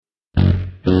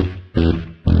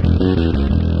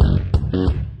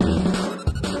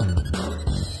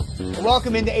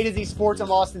welcome into A to Z Sports.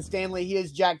 I'm Austin Stanley. He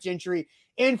is Jack Gentry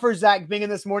in for Zach Bingen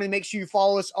this morning. Make sure you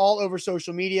follow us all over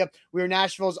social media. We are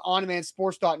Nashville's on-demand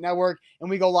sports network, and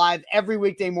we go live every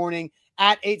weekday morning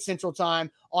at 8 Central Time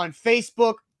on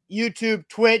Facebook, YouTube,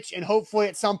 Twitch, and hopefully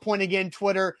at some point again,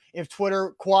 Twitter, if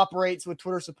Twitter cooperates with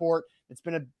Twitter support. It's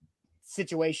been a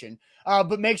situation.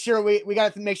 But make sure we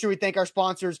got to make sure we thank our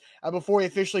sponsors before we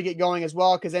officially get going as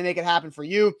well, because they make it happen for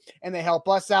you and they help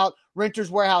us out.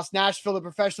 Renters Warehouse Nashville, the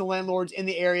professional landlords in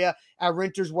the area at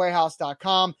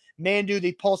renterswarehouse.com. Mandu,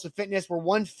 the pulse of fitness, where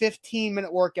 1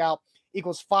 15-minute workout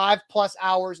equals 5+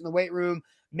 hours in the weight room.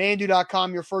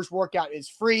 Mandu.com, your first workout is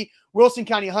free. Wilson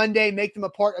County Hyundai, make them a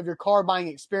part of your car buying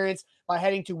experience by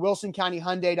heading to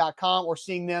wilsoncountyhyundai.com or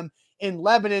seeing them in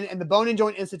Lebanon. And the Bone and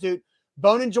Joint Institute,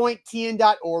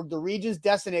 boneandjointtn.org, the region's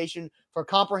destination for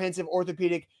comprehensive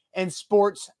orthopedic and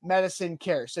sports medicine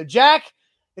care. So, Jack,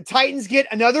 the Titans get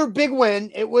another big win.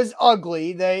 It was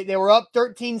ugly. They were up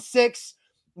 13-6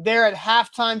 there at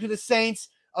halftime to the Saints.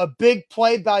 A big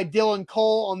play by Dylan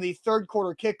Cole on the third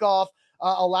quarter kickoff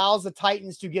allows the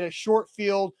Titans to get a short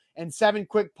field and 7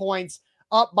 quick points,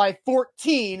 up by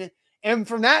 14. And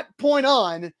from that point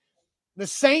on, the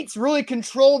Saints really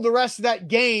controlled the rest of that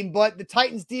game, but the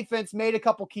Titans defense made a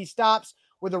couple key stops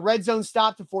with a red zone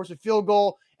stop to force a field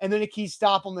goal, and then a key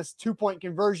stop on this 2-point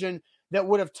conversion that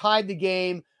would have tied the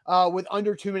game with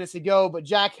under 2 minutes to go. But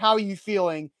Jack, how are you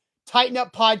feeling? Tighten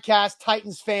Up Podcast,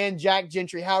 Titans fan, Jack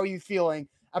Gentry, how are you feeling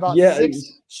about 6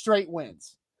 straight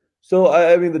wins? So,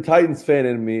 I mean, the Titans fan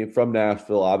in me from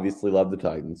Nashville obviously love the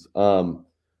Titans.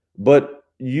 But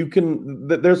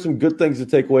there's some good things to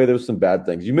take away. There's some bad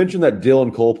things. You mentioned that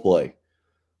Dylan Cole play.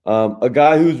 A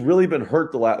guy who's really been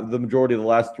hurt the majority of the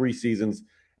last 3 seasons.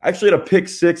 Actually had a pick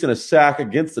 6 and a sack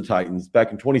against the Titans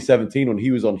back in 2017 when he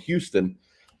was on Houston.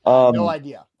 No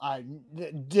idea.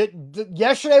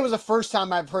 Yesterday was the first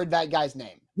time I've heard that guy's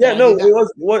name. Yeah, no,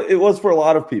 it was for a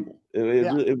lot of people. It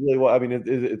really was. I mean,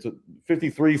 it's a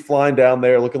 53 flying down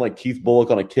there, looking like Keith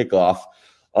Bullock on a kickoff,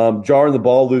 jarring the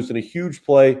ball loose in a huge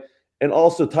play. And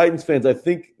also, Titans fans, I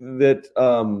think that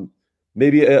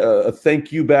maybe a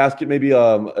thank you basket, maybe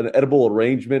an edible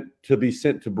arrangement to be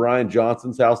sent to Brian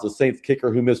Johnson's house, the Saints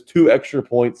kicker who missed 2 extra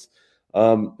points.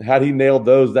 Had he nailed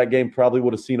those, that game probably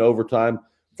would have seen overtime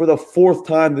for the 4th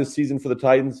time this season for the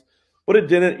Titans. But it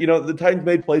didn't. You know, the Titans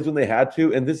made plays when they had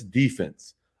to. And this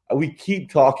defense, we keep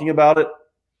talking about it.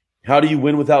 How do you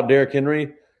win without Derrick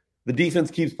Henry? The defense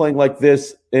keeps playing like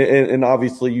this, and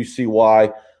obviously you see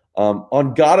why.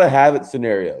 On gotta-have-it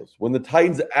scenarios, when the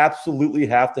Titans absolutely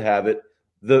have to have it,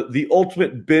 the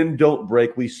ultimate bend, don't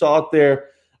break. We saw it there,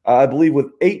 I believe,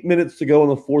 with 8 minutes to go in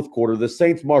the 4th quarter. The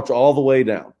Saints march all the way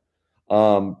down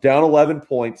 11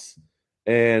 points,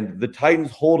 and the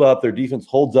Titans hold up. Their defense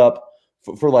holds up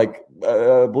for I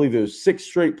believe there was 6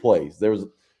 straight plays. There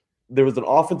was an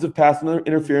offensive pass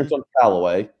interference on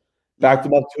Callaway, backed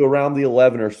him up to around the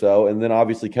 11 or so, and then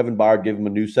obviously Kevin Byard gave him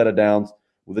a new set of downs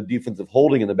with a defensive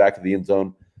holding in the back of the end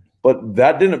zone. But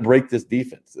that didn't break this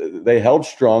defense. They held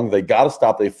strong. They got to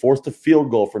stop. They forced a field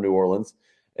goal for New Orleans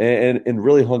and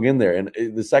really hung in there. And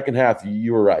the second half,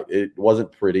 you were right. It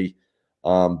wasn't pretty.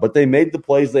 But they made the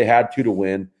plays they had to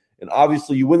win. And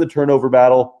obviously, you win the turnover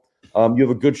battle. You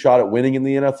have a good shot at winning in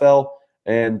the NFL.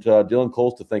 And Dylan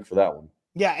Cole's to thank for that one.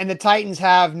 Yeah, and the Titans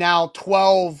have now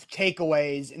 12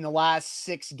 takeaways in the last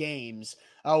 6 games,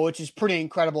 which is pretty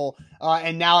incredible.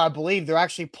 And now I believe they're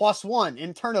actually +1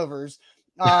 in turnovers.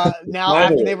 Now I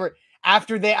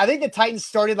think the Titans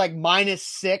started like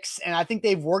 -6, and I think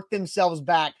they've worked themselves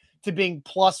back to being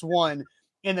 +1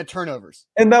 in the turnovers.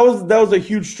 And that was a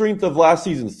huge strength of last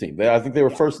season's team. I think they were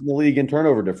first in the league in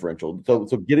turnover differential. So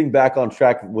getting back on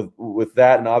track with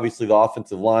that, and obviously the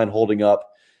offensive line holding up,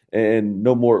 and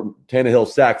no more Tannehill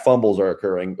sack fumbles are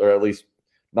occurring, or at least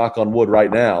knock on wood right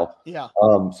now. Yeah.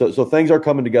 So things are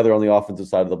coming together on the offensive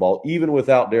side of the ball, even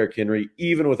without Derrick Henry,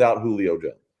 even without Julio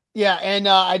Jones. Yeah, and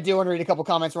I do want to read a couple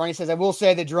comments. Ronnie says, I will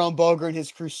say that Jerome Boger and his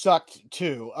crew sucked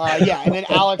too. Yeah, and then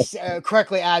Alex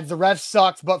correctly adds, the refs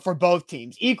sucked, but for both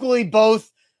teams. Equally,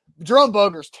 both. Jerome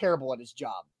Boger's terrible at his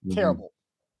job. Mm-hmm. Terrible.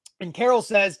 And Carol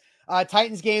says,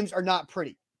 Titans games are not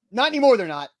pretty. Not anymore, they're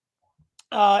not.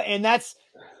 And that's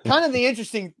kind of the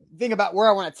interesting thing about where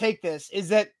I want to take this, is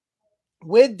that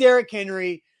with Derrick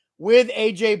Henry, with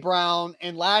A.J. Brown,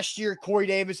 and last year Corey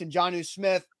Davis and Jonnu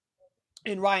Smith,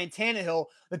 and Ryan Tannehill,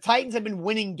 the Titans have been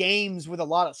winning games with a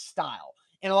lot of style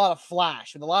and a lot of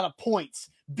flash, with a lot of points,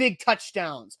 big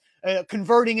touchdowns,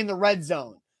 converting in the red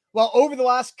zone. Well, over the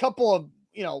last couple of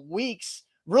weeks,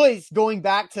 really going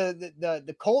back to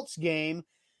the Colts game,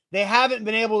 they haven't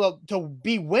been able to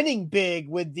be winning big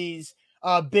with these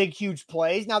big, huge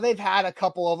plays. Now, they've had a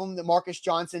couple of them that Marcus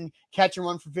Johnson catch and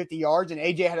run for 50 yards, and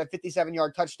AJ had a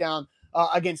 57-yard touchdown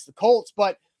against the Colts,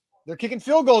 but they're kicking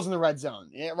field goals in the red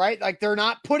zone, right? Like, they're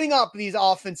not putting up these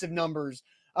offensive numbers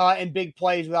and big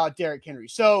plays without Derrick Henry.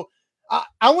 So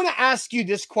I want to ask you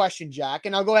this question, Jack,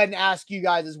 and I'll go ahead and ask you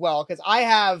guys as well, because I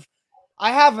have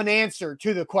an answer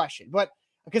to the question, but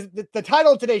because the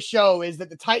title of today's show is that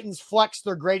the Titans flex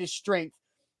their greatest strength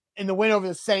in the win over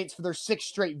the Saints for their 6th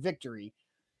straight victory.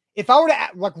 If I were to,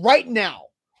 like, right now,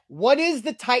 what is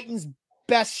the Titans'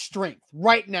 best strength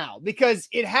right now? Because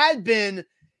it had been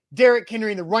Derrick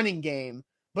Henry in the running game,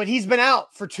 but he's been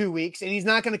out for 2 weeks, and he's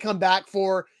not going to come back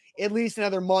for at least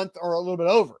another month or a little bit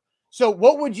over. So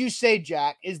what would you say,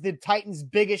 Jack, is the Titans'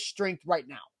 biggest strength right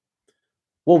now?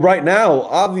 Well, right now,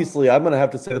 obviously, I'm going to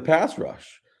have to say the pass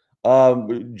rush.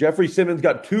 Jeffrey Simmons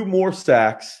got 2 more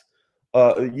sacks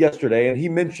yesterday, and he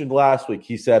mentioned last week,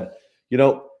 he said, you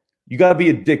got to be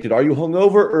addicted. Are you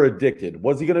hungover or addicted?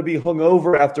 Was he going to be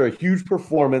hungover after a huge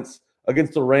performance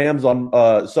against the Rams on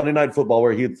Sunday Night Football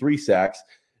where he had 3 sacks?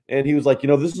 And he was like,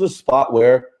 this is a spot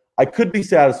where I could be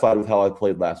satisfied with how I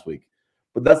played last week.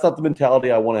 But that's not the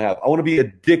mentality I want to have. I want to be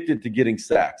addicted to getting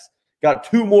sacks. Got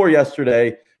 2 more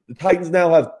yesterday. The Titans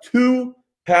now have 2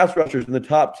 pass rushers in the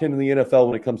top 10 in the NFL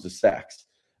when it comes to sacks.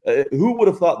 Who would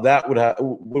have thought that would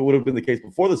have been the case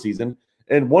before the season?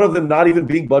 And one of them not even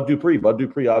being Bud Dupree. Bud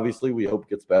Dupree, obviously, we hope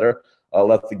gets better.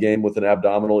 Left the game with an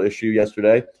abdominal issue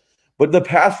yesterday. But the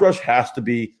pass rush has to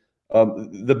be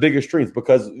the biggest strength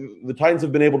because the Titans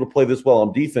have been able to play this well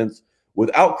on defense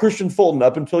without Christian Fulton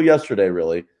up until yesterday,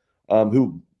 really,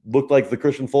 who looked like the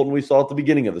Christian Fulton we saw at the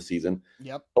beginning of the season.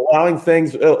 Yep. Allowing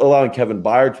Kevin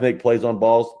Byard to make plays on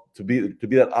balls, to be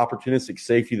that opportunistic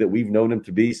safety that we've known him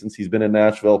to be since he's been in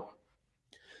Nashville.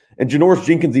 And Janoris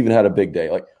Jenkins even had a big day.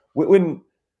 Like when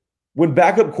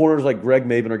backup corners like Greg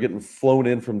Maven are getting flown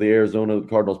in from the Arizona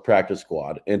Cardinals practice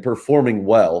squad and performing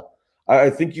well, I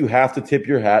think you have to tip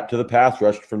your hat to the pass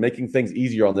rush for making things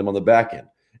easier on them on the back end.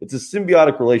 It's a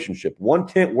symbiotic relationship. One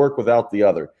can't work without the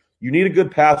other. You need a good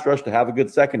pass rush to have a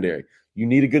good secondary. You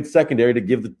need a good secondary to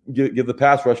give the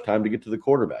pass rush time to get to the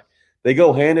quarterback. They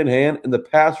go hand in hand, and the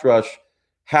pass rush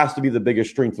has to be the biggest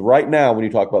strength right now when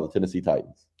you talk about the Tennessee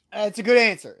Titans. It's a good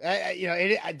answer.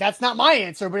 That's not my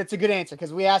answer, but it's a good answer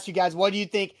because we asked you guys, what do you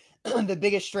think the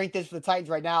biggest strength is for the Titans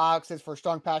right now? Alex says for a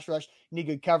strong pass rush, you need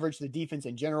good coverage, the defense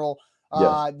in general.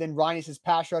 Yes. Then Ronnie says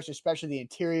pass rush, especially the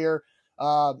interior.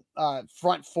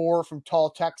 Front 4 from Tall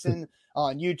Texan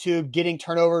on YouTube, getting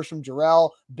turnovers from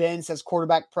Jarrell. Ben says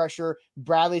quarterback pressure.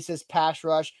 Bradley says pass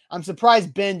rush. I'm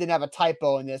surprised Ben didn't have a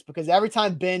typo in this because every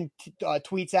time Ben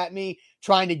tweets at me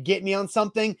trying to get me on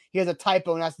something, he has a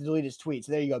typo and has to delete his tweet.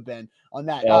 So there you go, Ben, on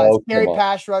that. Scary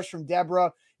pass rush from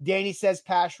Deborah. Danny says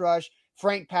pass rush.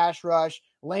 Frank pass rush.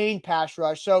 Lane pass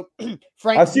rush. So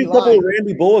Frank, I've seen a couple of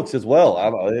Randy Bullocks as well.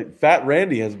 Fat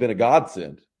Randy has been a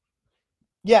godsend.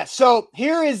 Yeah, so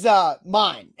here is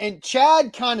mine. And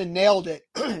Chad kind of nailed it,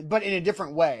 but in a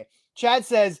different way. Chad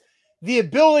says, the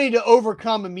ability to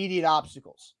overcome immediate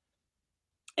obstacles.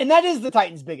 And that is the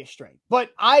Titans' biggest strength.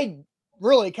 But I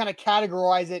really kind of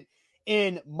categorize it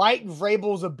in Mike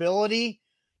Vrabel's ability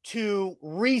to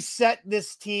reset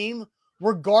this team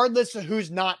regardless of who's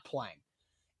not playing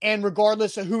and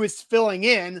regardless of who is filling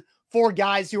in for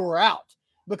guys who are out.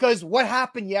 Because what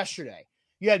happened yesterday?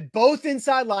 You had both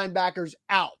inside linebackers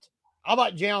out. How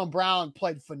about Jaylen Brown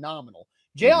played phenomenal?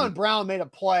 Jaylen Brown made a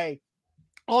play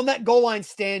on that goal line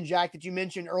stand, Jack, that you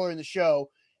mentioned earlier in the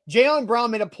show. Jaylen Brown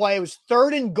made a play. It was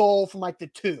 3rd and goal from like the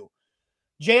 2.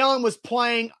 Jaylen was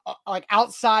playing like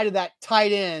outside of that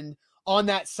tight end on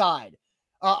that side.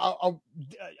 A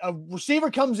receiver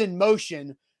comes in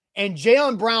motion, and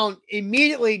Jaylen Brown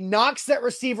immediately knocks that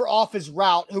receiver off his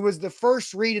route, who was the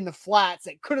first read in the flats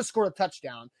that could have scored a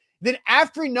touchdown. Then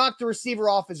after he knocked the receiver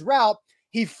off his route,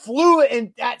 he flew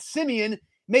in at Simeon,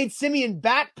 made Simeon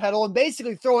backpedal and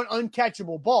basically throw an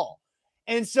uncatchable ball.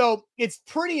 And so it's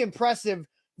pretty impressive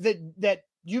that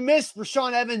you missed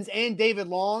Rashaan Evans and David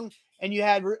Long, and you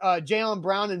had Jaylen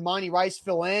Brown and Monty Rice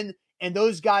fill in, and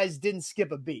those guys didn't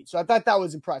skip a beat. So I thought that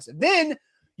was impressive. Then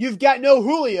you've got no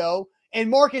Julio, and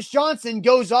Marcus Johnson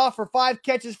goes off for 5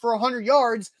 catches for 100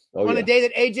 yards on a day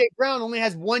that A.J. Brown only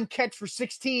has 1 catch for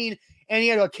 16, and he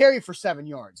had a carry for 7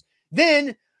 yards.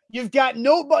 Then you've got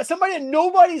somebody that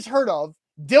nobody's heard of,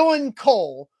 Dylan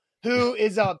Cole, who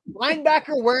is a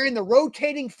linebacker wearing the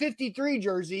rotating 53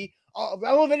 jersey,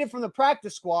 elevated from the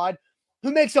practice squad,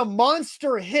 who makes a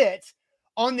monster hit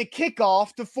on the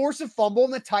kickoff to force a fumble,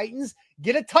 and the Titans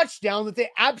get a touchdown that they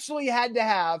absolutely had to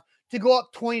have to go up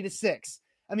 20-6.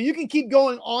 I mean, you can keep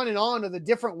going on and on of the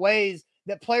different ways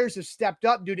that players have stepped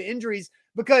up due to injuries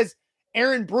because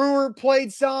Aaron Brewer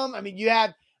played some. I mean,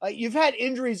 you've had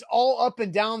injuries all up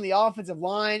and down the offensive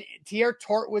line. Teair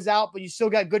Tart was out, but you still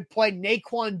got good play.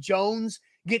 Naquan Jones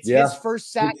gets his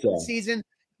first sack of the season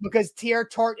because Teair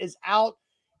Tart is out.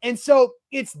 And so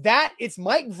it's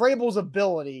Mike Vrabel's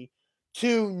ability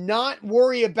to not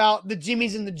worry about the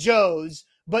Jimmies and the Joes,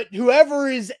 but whoever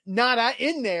is not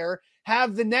in there,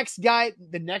 have the next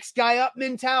guy up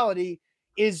mentality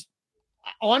is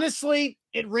honestly,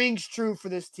 it rings true for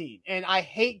this team. And I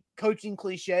hate coaching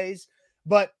cliches,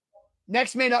 but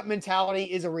next man up mentality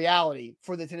is a reality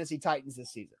for the Tennessee Titans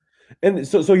this season. And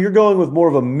so you're going with more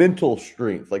of a mental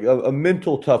strength, like a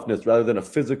mental toughness rather than a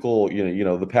physical,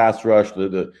 the pass rush,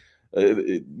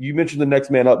 you mentioned the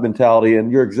next man up mentality,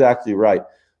 and you're exactly right.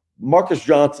 Marcus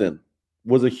Johnson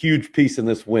was a huge piece in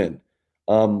this win.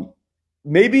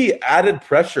 Maybe added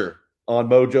pressure on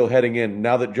Mojo heading in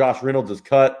now that Josh Reynolds is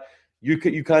cut.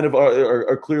 You kind of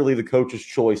are clearly the coach's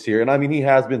choice here, and I mean he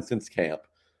has been since camp.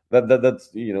 That's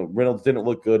Reynolds didn't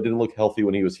look good, didn't look healthy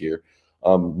when he was here.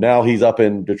 Now he's up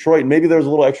in Detroit, and maybe there's a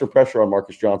little extra pressure on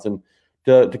Marcus Johnson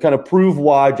to kind of prove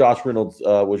why Josh Reynolds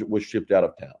was shipped out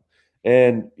of town.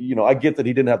 And I get that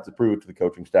he didn't have to prove it to the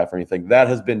coaching staff or anything. That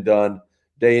has been done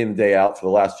day in and day out for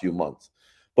the last few months.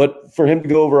 But for him to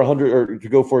go over 100 or to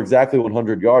go for exactly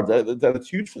 100 yards, that's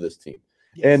huge for this team.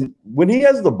 Yes. And when he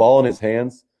has the ball in his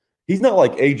hands, he's not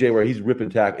like AJ where he's ripping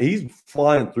tackle. He's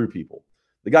flying through people.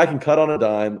 The guy can cut on a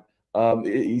dime.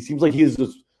 He seems like he is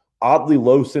this oddly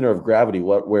low center of gravity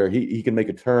where he can make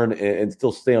a turn and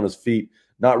still stay on his feet,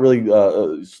 not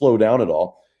really slow down at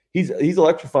all. He's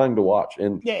electrifying to watch.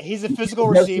 And yeah, he's a physical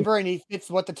receiver, and he fits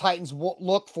what the Titans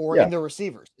look for in their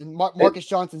receivers. And Marcus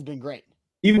Johnson's been great.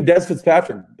 Even Des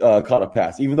Fitzpatrick caught a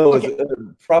pass, even though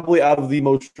it's probably out of the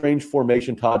most strange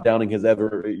formation Todd Downing has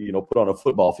ever put on a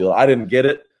football field. I didn't get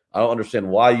it. I don't understand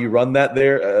why you run that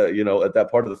there, at that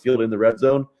part of the field in the red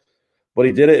zone. But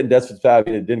he did it, and Des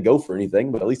Fitzpatrick, it didn't go for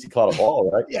anything, but at least he caught a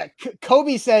ball, right? Yeah,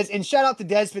 Kobe says, and shout out to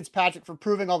Des Fitzpatrick for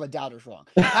proving all the doubters wrong.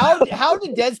 How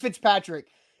did Des Fitzpatrick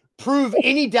prove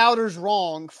any doubters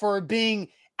wrong for being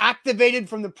activated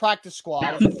from the practice squad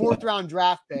as a fourth-round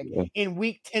draft pick in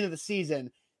week 10 of the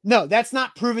season? No, that's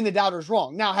not proving the doubters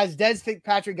wrong. Now, has Des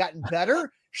Fitzpatrick gotten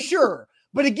better? Sure.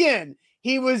 But again,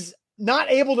 he was not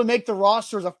able to make the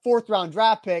roster as a fourth-round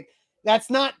draft pick.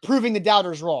 That's not proving the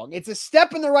doubters wrong. It's a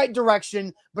step in the right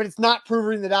direction, but it's not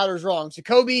proving the doubters wrong. So,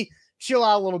 Kobe, chill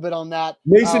out a little bit on that.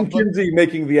 Mason Kinsey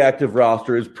making the active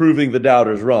roster is proving the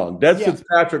doubters wrong. Des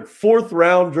Fitzpatrick,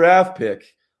 fourth-round draft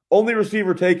pick, only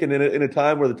receiver taken in a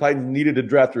time where the Titans needed to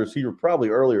draft a receiver probably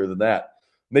earlier than that,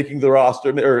 making the roster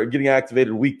or getting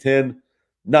activated week 10,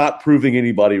 not proving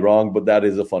anybody wrong, but that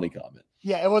is a funny comment.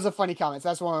 Yeah, it was a funny comment. So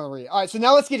that's what I want to read. All right, so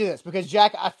now let's get to this because,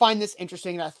 Jack, I find this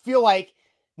interesting, and I feel like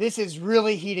this is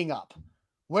really heating up.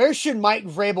 Where should Mike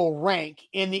Vrabel rank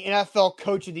in the NFL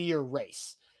Coach of the Year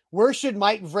race? Where should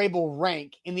Mike Vrabel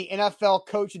rank in the NFL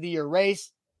Coach of the Year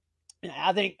race? And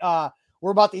I think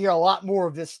we're about to hear a lot more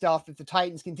of this stuff if the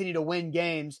Titans continue to win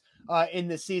games in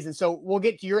this season. So we'll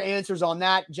get to your answers on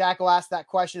that. Jack will ask that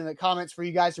question in the comments for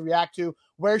you guys to react to.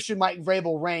 Where should Mike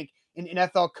Vrabel rank in the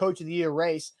NFL Coach of the Year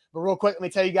race? But real quick, let me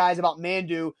tell you guys about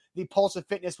Mandu, the Pulse of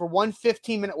Fitness. For one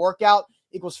 15-minute workout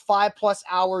equals 5+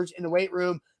 hours in the weight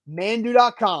room.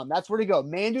 Mandu.com. That's where to go.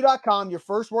 Mandu.com. Your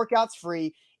first workout's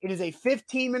free. It is a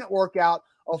 15-minute workout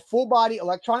of full-body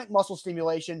electronic muscle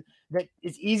stimulation that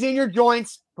is easy in your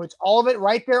joints, puts all of it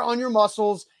right there on your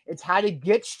muscles. It's how to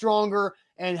get stronger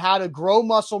and how to grow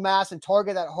muscle mass and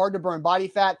target that hard-to-burn body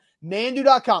fat.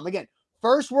 Mandu.com. Again,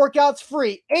 first workout's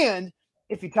free, and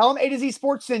if you tell them A to Z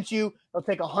Sports sent you, they'll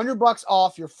take $100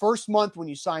 off your first month when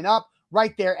you sign up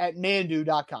right there at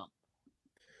Mandu.com.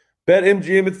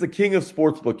 BetMGM, it's the king of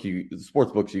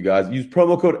sportsbooks, you guys. Use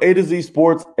promo code A to Z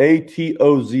Sports,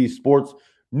 ATOZ Sports.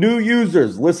 New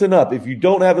users, listen up. If you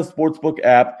don't have a sportsbook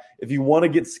app, if you want to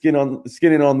get skin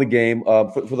in on the game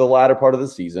for the latter part of the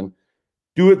season,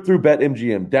 do it through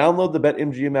BetMGM. Download the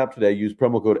BetMGM app today. Use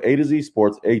promo code A to Z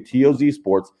Sports, ATOZ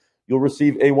Sports. You'll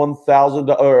receive a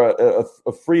 $1,000 or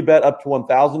a free bet up to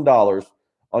 $1,000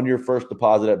 on your first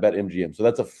deposit at BetMGM. So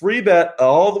that's a free bet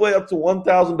all the way up to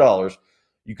 $1,000.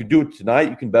 You could do it tonight.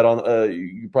 You can bet on.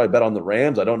 You probably bet on the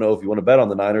Rams. I don't know if you want to bet on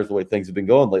the Niners the way things have been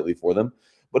going lately for them,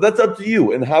 but that's up to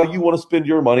you and how you want to spend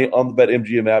your money on the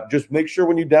BetMGM app. Just make sure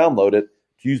when you download it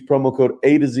to use promo code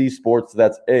A to Z Sports.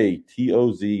 That's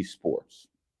ATOZ Sports.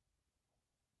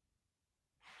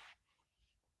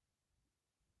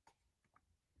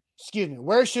 Excuse me.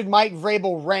 Where should Mike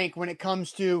Vrabel rank when it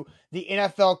comes to the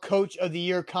NFL Coach of the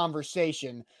Year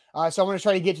conversation? So I'm going to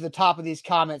try to get to the top of these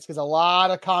comments because a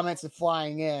lot of comments are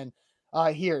flying in.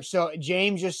 here. So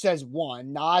James just says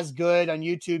 1. Nas Good on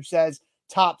YouTube says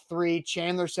top 3.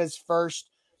 Chandler says first.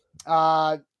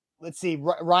 Let's see.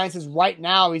 Ryan says right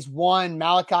now he's 1.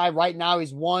 Malachi, right now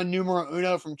he's 1. Numero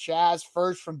uno from Chaz.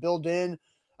 First from Bill Din.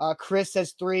 Chris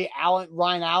says 3.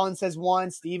 Ryan Allen says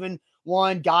 1. Steven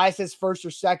 1. Guy says first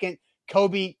or second.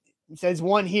 Kobe says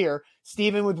 1 here.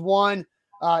 Steven with 1.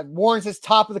 Warren says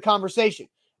top of the conversation.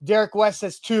 Derek West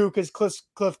says 2 because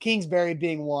Cliff Kingsbury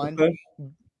being 1. Okay.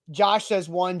 Josh says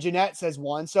 1. Jeanette says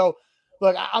 1. So,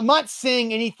 look, I'm not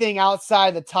seeing anything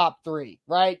outside the top 3,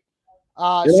 right?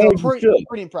 So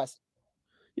pretty impressive.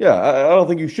 Yeah, I don't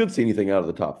think you should see anything out of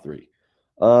the top 3.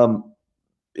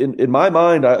 In my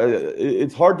mind,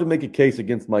 it's hard to make a case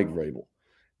against Mike Vrabel.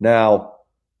 Now,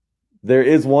 there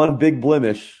is one big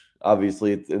blemish,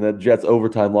 obviously, in that Jets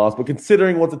overtime loss. But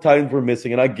considering what the Titans were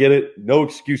missing, and I get it, no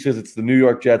excuses. It's the New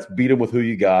York Jets. Beat them with who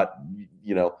you got,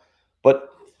 But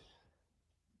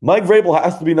Mike Vrabel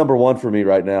has to be number 1 for me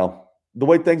right now. The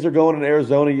way things are going in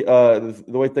Arizona,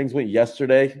 the way things went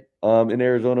yesterday in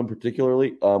Arizona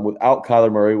particularly, without Kyler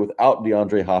Murray, without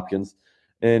DeAndre Hopkins,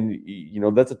 and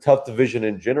that's a tough division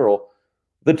in general.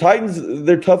 The Titans,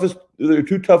 their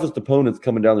 2 toughest opponents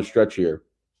coming down the stretch here.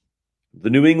 The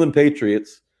New England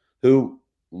Patriots, who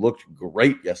looked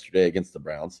great yesterday against the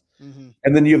Browns,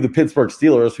 and then you have the Pittsburgh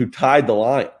Steelers, who tied the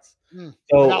Lions.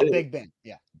 So without Big Ben,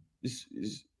 yeah.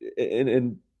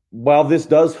 And while this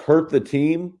does hurt the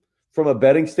team from a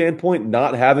betting standpoint,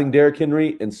 not having Derrick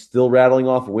Henry and still rattling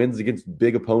off wins against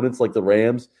big opponents like the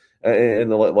Rams and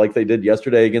like they did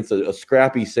yesterday against a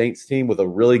scrappy Saints team with a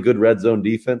really good red zone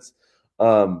defense,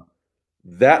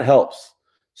 that helps.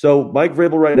 So Mike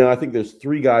Vrabel right now, I think there's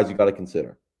 3 guys you got to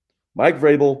consider. Mike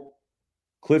Vrabel,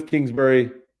 Cliff Kingsbury,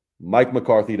 Mike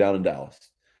McCarthy down in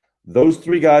Dallas. Those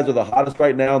 3 guys are the hottest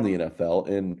right now in the NFL,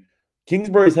 and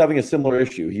Kingsbury's having a similar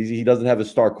issue. He doesn't have his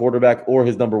star quarterback or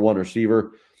his number 1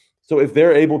 receiver. So if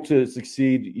they're able to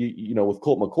succeed, with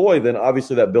Colt McCoy, then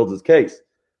obviously that builds his case.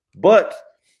 But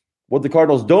what the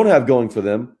Cardinals don't have going for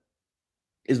them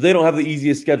is they don't have the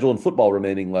easiest schedule in football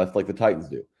remaining left like the Titans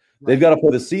do. They've got to play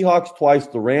the Seahawks twice,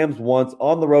 the Rams once,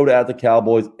 on the road at the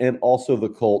Cowboys, and also the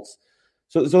Colts.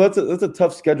 So that's a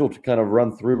tough schedule to kind of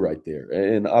run through right there.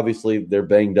 And obviously they're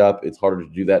banged up. It's harder to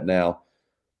do that now.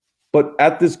 But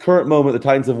at this current moment, the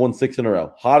Titans have won 6 in a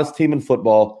row. Hottest team in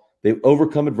football. They've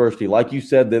overcome adversity. Like you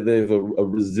said, they have a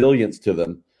resilience to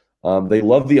them. They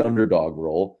love the underdog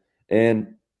role.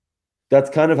 And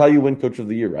that's kind of how you win Coach of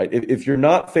the Year, right? If you're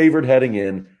not favored heading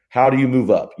in, how do you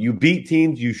move up? You beat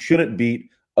teams you shouldn't beat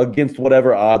against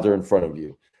whatever odds are in front of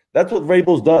you. That's what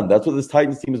Vrabel's done. That's what this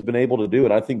Titans team has been able to do,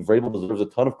 and I think Vrabel deserves a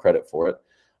ton of credit for it.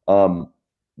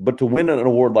 But to win an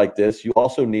award like this, you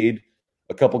also need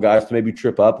a couple guys to maybe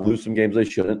trip up, lose some games they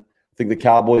shouldn't. I think the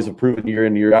Cowboys have proven year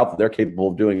in, year out that they're capable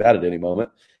of doing that at any moment.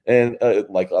 And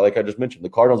like I just mentioned, the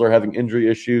Cardinals are having injury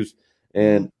issues,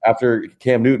 and after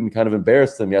Cam Newton kind of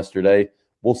embarrassed them yesterday,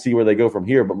 we'll see where they go from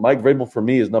here. But Mike Vrabel, for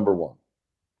me, is number 1.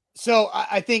 So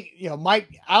I think,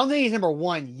 Mike, I don't think he's number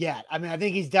 1 yet. I mean, I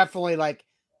think he's definitely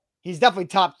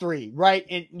top 3, right?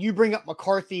 And you bring up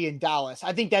McCarthy in Dallas.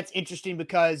 I think that's interesting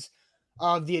because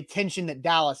of the attention that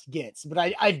Dallas gets. But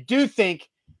I do think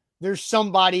there's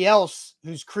somebody else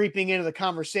who's creeping into the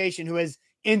conversation who has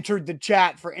entered the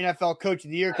chat for NFL Coach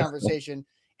of the Year conversation,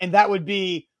 and that would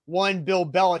be one Bill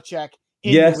Belichick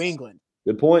in New England.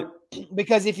 Good point.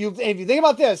 Because if you think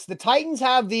about this, the Titans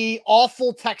have the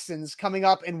awful Texans coming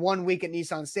up in 1 week at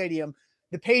Nissan Stadium.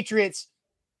 The Patriots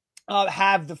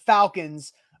have the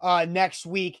Falcons next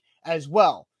week as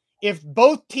well. If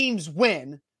both teams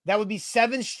win, that would be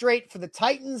 7 straight for the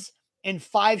Titans and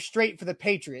 5 straight for the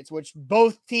Patriots, which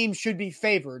both teams should be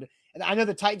favored. And I know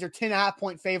the Titans are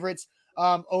 10.5-point favorites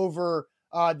over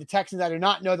the Texans. I do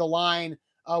not know the line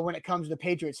when it comes to the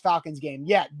Patriots-Falcons game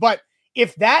yet. But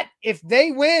if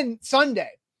they win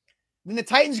Sunday, then the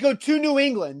Titans go to New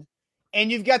England,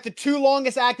 and you've got the 2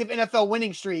 longest active NFL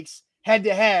winning streaks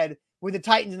head-to-head with the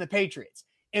Titans and the Patriots.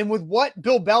 And with what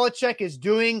Bill Belichick is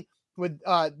doing with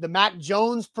the Mac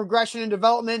Jones progression and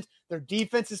development, their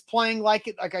defense is playing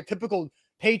like a typical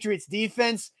Patriots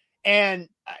defense, and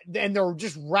they're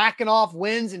just racking off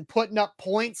wins and putting up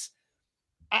points.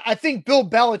 I think Bill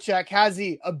Belichick has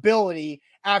the ability,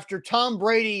 after Tom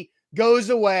Brady goes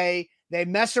away, they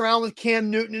mess around with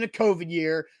Cam Newton in a COVID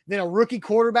year, then a rookie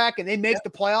quarterback, and they make the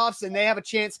playoffs, and they have a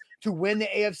chance to win the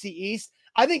AFC East.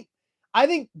 I think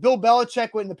Bill Belichick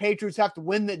and the Patriots have to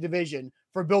win the division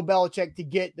for Bill Belichick to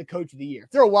get the Coach of the Year.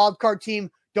 If they're a wild card team,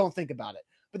 don't think about it.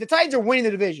 But the Titans are winning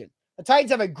the division. The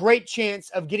Titans have a great chance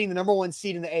of getting the number 1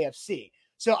 seed in the AFC.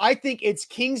 So I think it's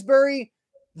Kingsbury,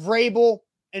 Vrabel,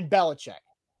 and Belichick.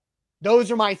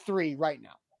 Those are my three right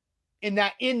now in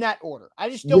that order. I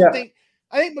just don't think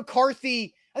 – I think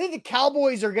McCarthy – I think the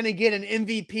Cowboys are going to get an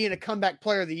MVP and a comeback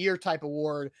player of the year type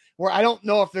award where I don't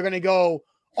know if they're going to go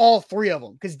all three of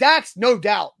them because Dak's no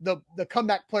doubt the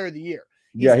comeback player of the year.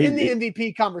 He's in the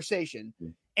MVP conversation,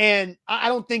 and I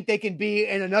don't think they can be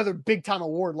in another big-time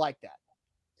award like that.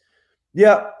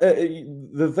 Yeah,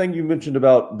 the thing you mentioned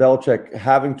about Belichick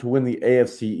having to win the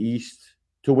AFC East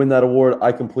to win that award,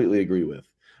 I completely agree with.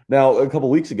 Now, a couple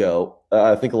of weeks ago,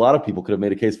 I think a lot of people could have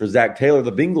made a case for Zach Taylor,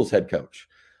 the Bengals head coach.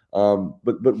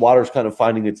 But Water's kind of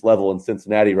finding its level in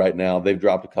Cincinnati right now. They've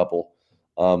dropped a couple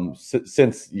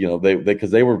since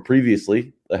because they were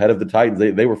previously ahead of the Titans.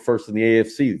 They were first in the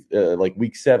AFC like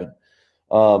week 7.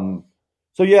 So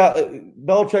yeah,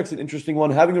 Belichick's an interesting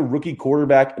one. Having a rookie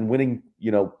quarterback and winning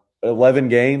 11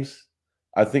 games,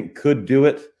 I think could do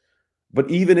it. But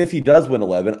even if he does win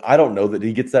 11, I don't know that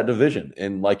he gets that division.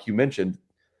 And like you mentioned,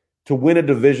 to win a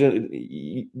division,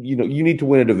 you need to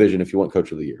win a division if you want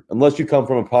Coach of the Year. Unless you come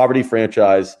from a poverty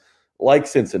franchise like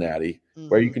Cincinnati,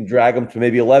 where you can drag them to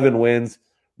maybe 11 wins,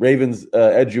 Ravens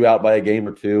edge you out by a game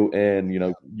or two, and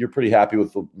you're pretty happy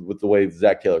with the way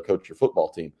Zach Taylor coached your football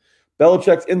team.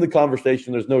 Belichick's in the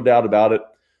conversation. There's no doubt about it.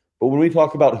 But when we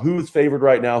talk about who's favored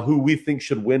right now, who we think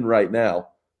should win right now,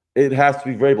 it has to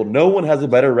be Vrabel. No one has a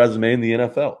better resume in the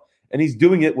NFL. And he's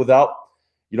doing it without,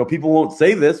 people won't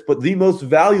say this, but the most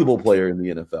valuable player in the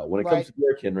NFL. When it comes to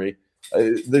Derrick Henry,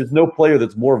 there's no player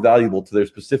that's more valuable to their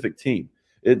specific team.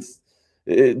 It's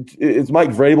Mike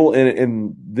Vrabel,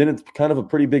 and then it's kind of a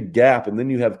pretty big gap. And then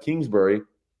you have Kingsbury,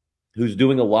 who's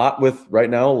doing a lot with right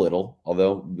now a little,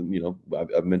 although,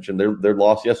 I've mentioned their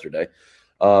loss yesterday.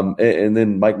 And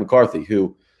then Mike McCarthy,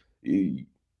 who –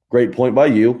 great point by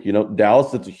you.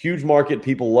 Dallas, it's a huge market.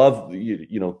 People love,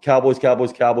 Cowboys,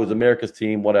 America's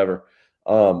team, whatever.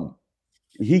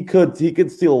 He could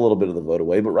steal a little bit of the vote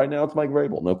away, but right now it's Mike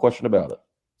Vrabel, no question about it.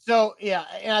 So, yeah,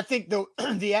 and I think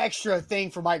the extra thing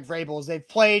for Mike Vrabel is they've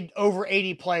played over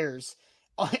 80 players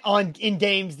in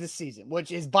games this season,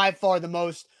 which is by far the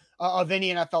most of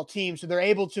any NFL team. So they're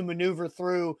able to maneuver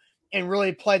through and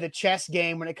really play the chess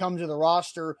game when it comes to the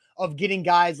roster of getting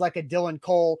guys like a Dylan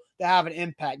Cole to have an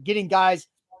impact, getting guys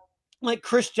like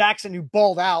Chris Jackson who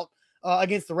balled out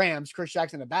against the Rams. Chris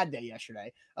Jackson had a bad day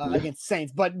yesterday against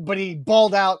Saints, but he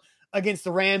balled out against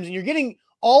the Rams, and you're getting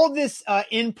all of this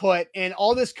input and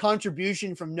all this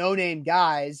contribution from no-name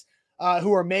guys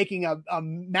who are making a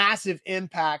massive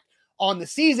impact on the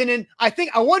season. And I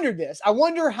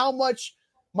wonder how much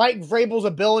Mike Vrabel's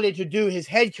ability to do his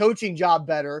head coaching job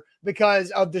better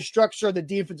because of the structure of the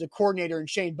defensive coordinator and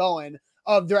Shane Bowen,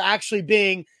 of there actually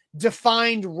being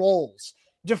defined roles.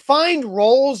 Defined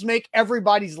roles make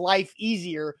everybody's life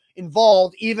easier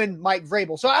involved, even Mike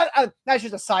Vrabel. So that's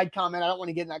just a side comment. I don't want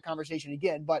to get in that conversation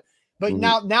again, but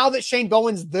now that Shane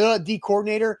Bowen's the D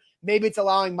coordinator, maybe it's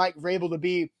allowing Mike Vrabel to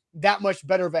be that much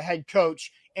better of a head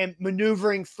coach and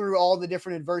maneuvering through all the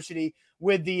different adversity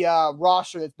with the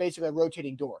roster that's basically a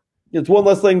rotating door. It's one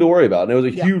less thing to worry about. And it was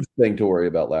a huge thing to worry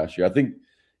about last year. I think,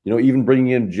 even bringing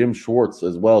in Jim Schwartz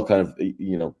as well kind of,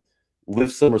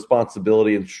 lifts some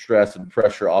responsibility and stress and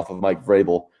pressure off of Mike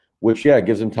Vrabel, which,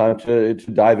 gives him time to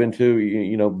dive into,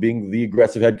 being the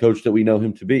aggressive head coach that we know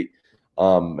him to be.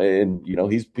 And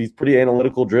he's pretty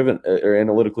analytically driven.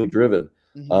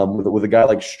 With a guy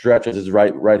like Stretch as his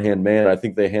right hand man, I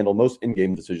think they handle most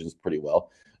in-game decisions pretty well.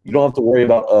 You don't have to worry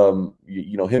about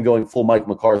him going full Mike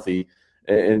McCarthy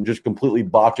and just completely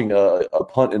botching a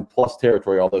punt in plus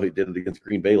territory, although he did it against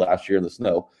Green Bay last year in the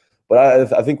snow.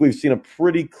 But I think we've seen a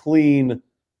pretty clean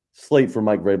slate for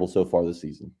Mike Vrabel so far this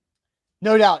season.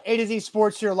 No doubt. A to Z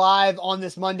Sports here live on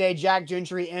this Monday. Jack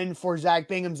Gentry in for Zach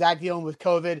Bingham. Zach dealing with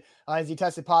COVID as he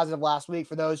tested positive last week,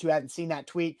 for those who hadn't seen that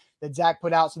tweet that Zach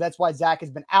put out. So that's why Zach has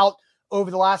been out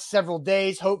over the last several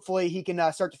days. Hopefully he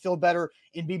can start to feel better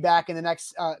and be back in the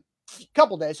next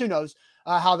couple days. Who knows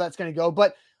how that's going to go.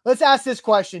 But let's ask this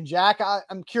question, Jack.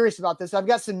 I'm curious about this. I've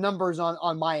got some numbers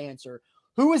on my answer.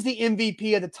 Who was the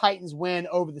MVP of the Titans win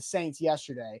over the Saints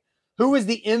yesterday? Who was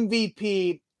the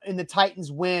MVP in the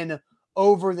Titans win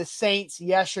over the Saints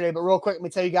yesterday? But real quick, let me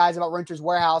tell you guys about Renters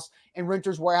Warehouse and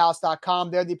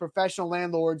renterswarehouse.com. They're the professional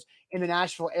landlords in the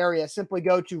Nashville area. Simply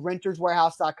go to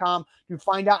renterswarehouse.com to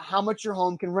find out how much your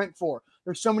home can rent for.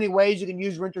 There's so many ways you can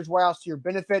use Renters Warehouse to your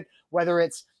benefit, whether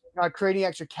it's creating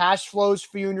extra cash flows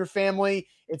for you and your family.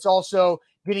 It's also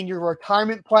getting your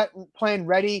retirement plan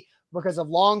ready because of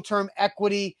long-term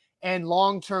equity and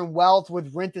long-term wealth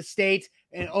with Rent Estate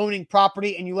and owning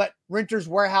property, and you let Renters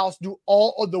Warehouse do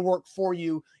all of the work for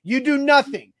you. You do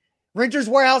nothing. Renters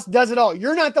Warehouse does it all.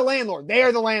 You're not the landlord. They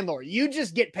are the landlord. You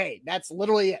just get paid. That's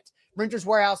literally it. Renters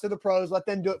Warehouse, they're the pros. Let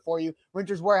them do it for you.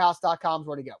 Renterswarehouse.com is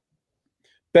where to go.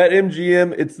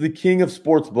 BetMGM, it's the king of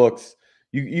sports books.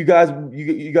 You guys are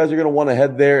going to want to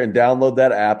head there and download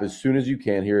that app as soon as you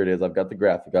can. Here it is. I've got the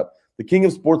graphic up. The king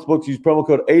of sports books. Use promo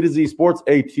code A to Z Sports,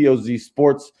 ATOZ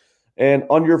Sports, and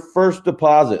on your first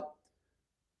deposit,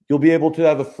 you'll be able to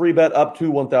have a free bet up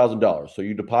to $1,000. So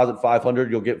you deposit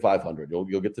 $500, you'll get $500.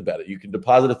 You'll get to bet it. You can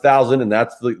deposit $1,000, and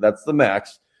that's the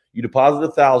max. You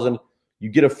deposit $1,000, you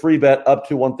get a free bet up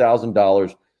to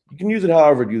 $1,000. You can use it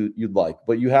however you'd like,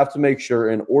 but you have to make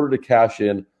sure in order to cash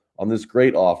in on this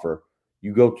great offer,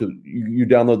 you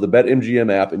download the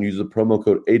BetMGM app and use the promo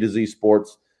code A to Z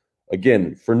Sports.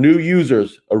 Again, for new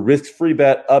users, a risk-free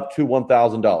bet up to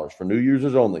 $1,000 for new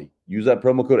users only. Use that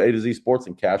promo code A to Z Sports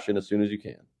and cash in as soon as you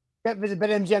can. Visit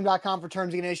BetMGM.com for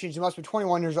terms and conditions. You must be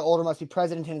 21 years or older, must be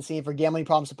present in Tennessee. For gambling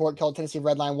problem support, call Tennessee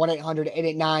Red Line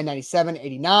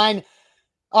 1-800-889-9789.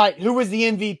 All right, who was the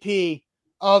MVP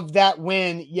of that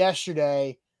win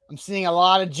yesterday? I'm seeing a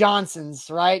lot of Johnsons,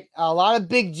 right? A lot of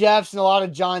Big Jeffs and a lot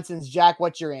of Johnsons. Jack,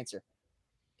 what's your answer?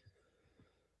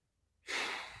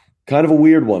 Kind of a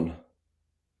weird one.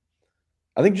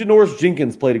 I think Janoris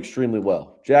Jenkins played extremely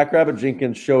well. Jackrabbit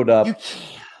Jenkins showed up.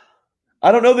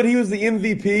 I don't know that he was the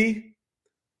MVP,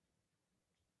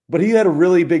 but he had a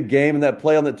really big game in that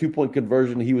play on that 2-point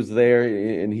conversion. He was there,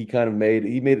 and he kind of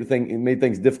made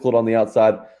things difficult on the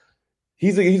outside.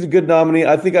 He's a good nominee.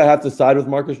 I think I have to side with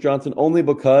Marcus Johnson only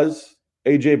because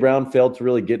A.J. Brown failed to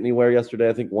really get anywhere yesterday.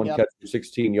 I think one catch for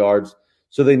 16 yards.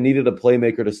 So they needed a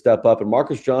playmaker to step up, and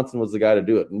Marcus Johnson was the guy to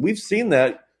do it. And we've seen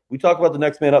that. We talk about the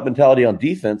next man up mentality on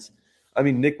defense. I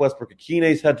mean, Nick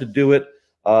Westbrook-Akine's had to do it.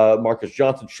 Marcus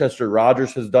Johnson, Chester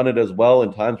Rogers has done it as well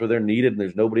in times where they're needed and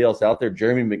there's nobody else out there.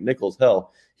 Jeremy McNichols,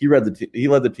 he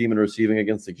led the team in receiving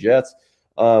against the Jets.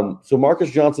 So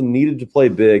Marcus Johnson needed to play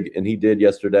big, and he did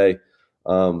yesterday,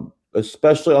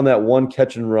 especially on that one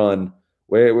catch and run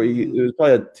where it was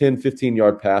probably a 10,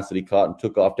 15-yard pass that he caught and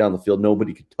took off down the field.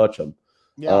 Nobody could touch him.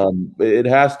 Yeah. It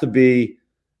has to be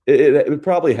it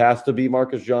probably has to be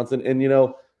Marcus Johnson. And,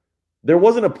 there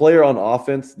wasn't a player on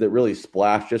offense that really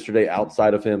splashed yesterday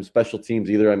outside of him, special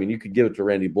teams either. I mean, you could give it to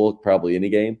Randy Bullock probably any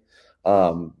game.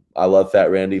 I love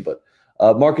Fat Randy, but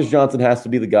Marcus Johnson has to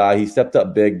be the guy. He stepped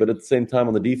up big, but at the same time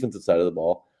on the defensive side of the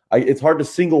ball, it's hard to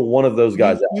single one of those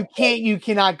guys out. You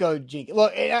cannot go Jenkins.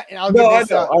 Look, I know.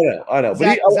 Zach,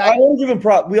 but I won't give him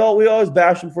prop. We always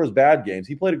bash him for his bad games.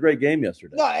 He played a great game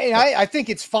yesterday. No, I think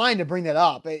it's fine to bring that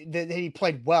up. That he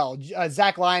played well.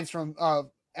 Zach Lyons from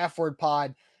F Word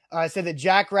Pod said that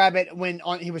Jackrabbit,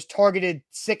 he was targeted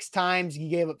 6 times, he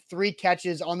gave up 3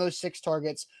 catches on those 6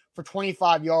 targets for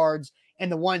 25 yards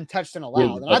and the 1 touchdown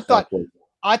allowed. And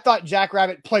I thought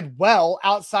Jackrabbit played well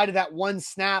outside of that 1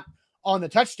 snap on the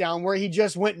touchdown where he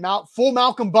just went full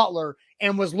Malcolm Butler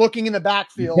and was looking in the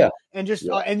backfield and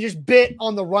just bit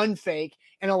on the run fake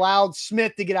and allowed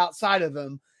Smith to get outside of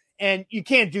him. And you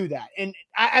can't do that. And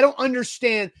I don't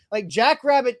understand. Like,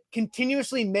 Jackrabbit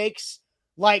continuously makes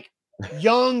like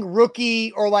young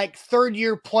rookie or like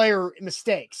third-year player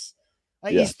mistakes.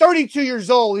 He's 32 years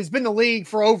old. He's been in the league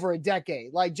for over a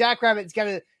decade. Like, Jackrabbit's got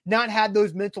to not have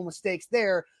those mental mistakes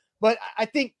there. But I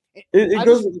think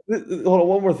hold on,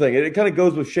 one more thing. It kind of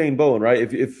goes with Shane Bowen,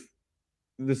 right? If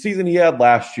the season he had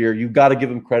last year, you've got to give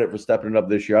him credit for stepping it up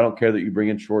this year. I don't care that you bring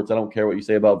in Schwartz. I don't care what you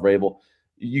say about Vrabel.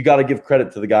 You got to give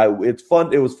credit to the guy. It's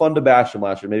fun. It was fun to bash him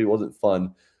last year. Maybe it wasn't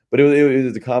fun, but it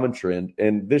was a common trend.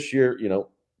 And this year,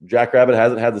 Jackrabbit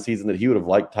hasn't had the season that he would have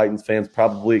liked. Titans fans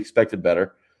probably expected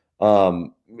better.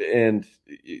 And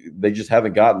they just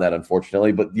haven't gotten that,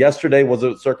 unfortunately. But yesterday was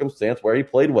a circumstance where he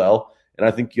played well, and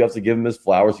I think you have to give him his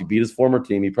flowers. He beat his former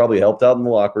team. He probably helped out in the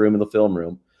locker room, in the film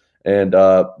room, and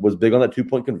was big on that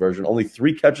 2-point conversion. Only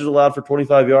 3 catches allowed for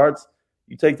 25 yards.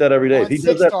 You take that every day. He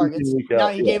does that targets. Now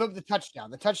he gave up the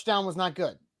touchdown. The touchdown was not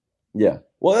good. Yeah.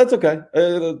 Well, that's okay.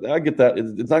 I get that.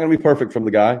 It's not going to be perfect from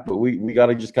the guy, but we got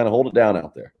to just kind of hold it down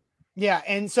out there. Yeah,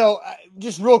 and so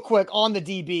just real quick on the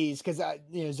DBs, because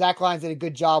Zach Lyons did a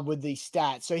good job with the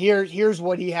stats. So here's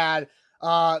what he had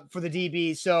for the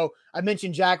DBs. So I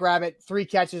mentioned Jackrabbit, 3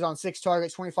 catches on 6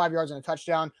 targets, 25 yards and a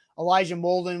touchdown. Elijah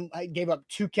Molden gave up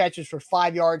 2 catches for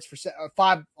 5 yards for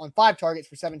 5 targets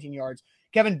for 17 yards.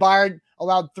 Kevin Byard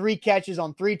allowed 3 catches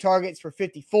on 3 targets for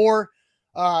 54.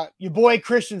 Your boy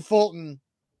Christian Fulton,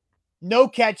 no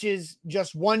catches,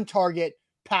 just 1 target,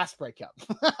 pass breakup.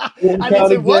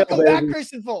 Welcome back,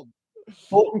 Christian Fulton.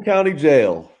 Fulton County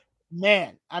Jail.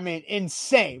 Man, I mean,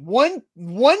 insane.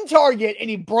 One target and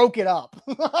he broke it up.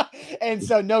 And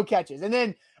so no catches. And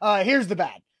then here's the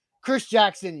bad. Chris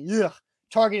Jackson,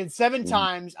 targeted 7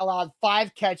 times, allowed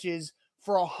 5 catches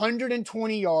for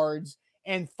 120 yards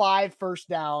and 5 first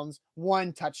downs,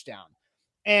 1 touchdown.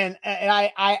 And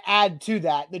I add to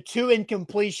that the 2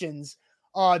 incompletions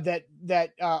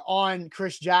that on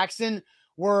Chris Jackson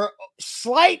were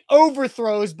slight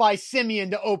overthrows by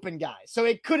Simeon to open guys. So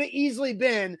it could have easily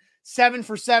been 7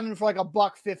 for 7 for like a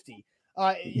 $150.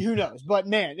 Who knows? But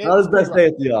man, not his best day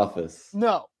at the office.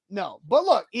 No. But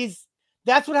look,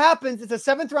 that's what happens. It's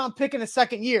a 7th round pick in a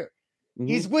second year. Mm-hmm.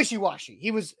 He's wishy-washy.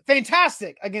 He was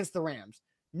fantastic against the Rams,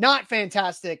 not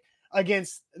fantastic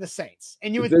against the Saints.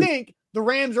 And you would think the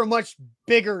Rams are a much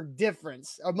bigger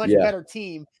difference, a much better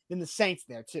team than the Saints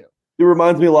there too. It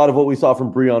reminds me a lot of what we saw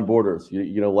from Breon Borders,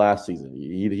 last season.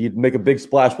 He'd make a big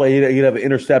splash play. He'd have an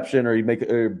interception, or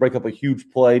he'd break up a huge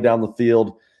play down the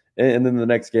field. And then the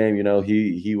next game,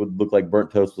 he would look like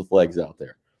burnt toast with legs out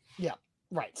there. Yeah,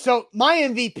 right. So my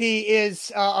MVP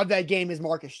is of that game is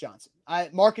Marcus Johnson.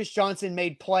 Marcus Johnson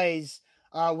made plays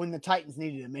when the Titans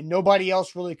needed him, and nobody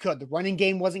else really could. The running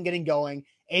game wasn't getting going.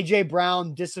 A.J.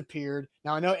 Brown disappeared.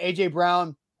 Now, I know A.J.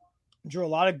 Brown drew a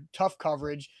lot of tough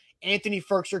coverage. Anthony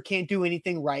Firkser can't do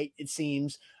anything right, it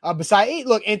seems. Anthony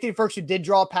Firkser did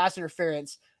draw a pass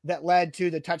interference that led to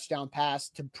the touchdown pass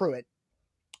to Pruitt.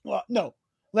 Well, no,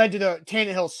 led to the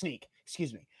Tannehill sneak.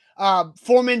 Excuse me.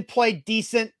 Foreman played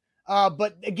decent,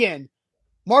 but again,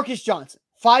 Marcus Johnson,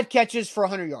 5 catches for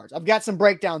 100 yards. I've got some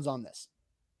breakdowns on this.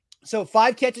 So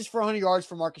 5 catches for 100 yards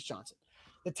for Marcus Johnson.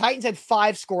 The Titans had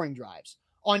 5 scoring drives.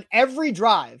 On every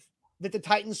drive that the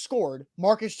Titans scored,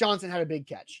 Marcus Johnson had a big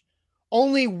catch.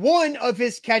 Only 1 of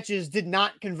his catches did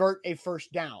not convert a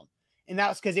first down. And that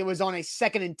was because it was on a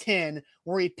 2nd and 10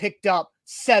 where he picked up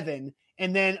 7,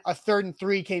 and then a 3rd and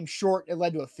 3 came short. It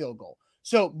led to a field goal.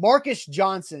 So Marcus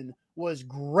Johnson was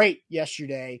great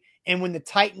yesterday. And when the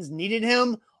Titans needed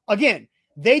him, again,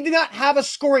 they did not have a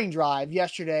scoring drive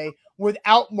yesterday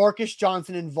without Marcus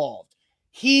Johnson involved.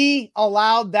 He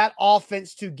allowed that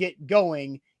offense to get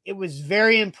going. It was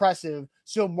very impressive.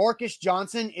 So Marcus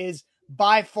Johnson is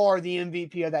by far the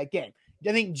MVP of that game.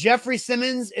 I think Jeffrey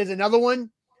Simmons is another one,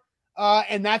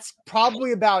 and that's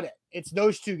probably about it. It's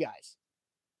those 2 guys.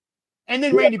 And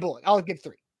then Randy Bullock. I'll give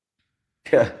 3.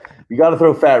 Yeah, you got to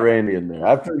throw Fat Randy in there.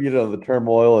 After, the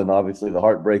turmoil and obviously the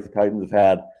heartbreak the Titans have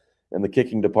had in the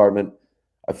kicking department,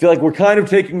 I feel like we're kind of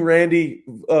taking Randy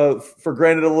for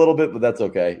granted a little bit, but that's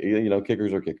okay.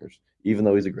 Kickers are kickers, even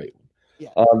though he's a great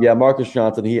one. Yeah, Marcus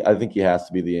Johnson, I think he has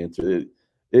to be the answer.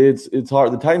 It's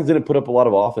hard. The Titans didn't put up a lot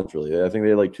of offense, really. I think they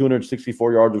had like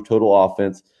 264 yards of total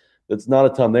offense. That's not a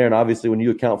ton there. And obviously, when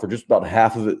you account for just about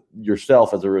half of it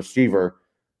yourself as a receiver,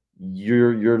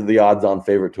 you're the odds-on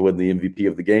favorite to win the MVP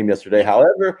of the game yesterday.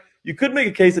 However, you could make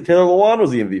a case that Taylor Lewan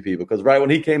was the MVP because right when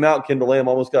he came out, Kendall Lamb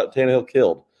almost got Tannehill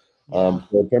killed. So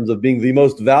in terms of being the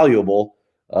most valuable,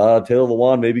 Taylor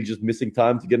Lewan maybe just missing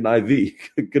time to get an IV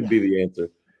could be the answer.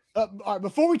 All right,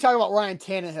 before we talk about Ryan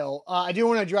Tannehill, I do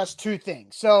want to address 2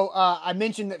 things. So I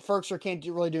mentioned that Firkser can't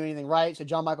really do anything right. So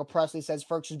John Michael Presley says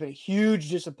Firkser's been a huge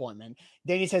disappointment.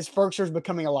 Danny says Firkser's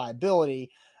becoming a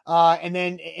liability. And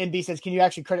then NB says, can you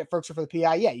actually credit Firkser for the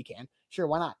PI? Yeah, you can. Sure,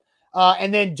 why not?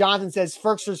 And then Jonathan says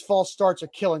Firkser's false starts are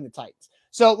killing the Titans.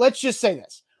 So let's just say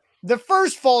this. The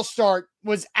first false start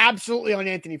was absolutely on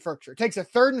Anthony Firkser. It takes a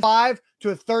 3rd and 5 to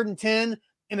a 3rd and 10.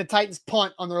 And the Titans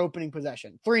punt on their opening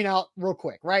possession. 3 and out real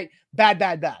quick, right? Bad.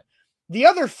 The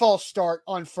other false start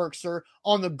on Firkser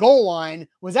on the goal line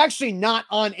was actually not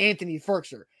on Anthony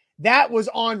Firkser. That was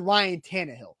on Ryan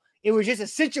Tannehill. It was just a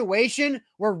situation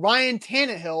where Ryan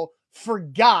Tannehill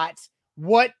forgot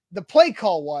what the play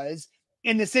call was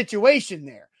in the situation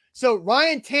there. So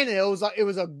Ryan Tannehill, it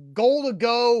was a goal to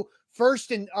go,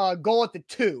 1st and goal at the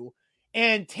 2.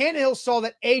 And Tannehill saw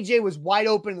that AJ was wide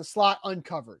open in the slot,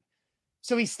 uncovered.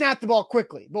 So he snapped the ball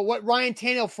quickly. But what Ryan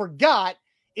Tannehill forgot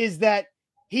is that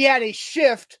he had a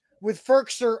shift with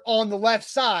Firkser on the left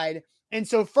side. And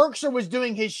so Firkser was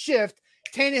doing his shift.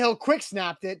 Tannehill quick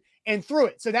snapped it and threw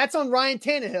it. So that's on Ryan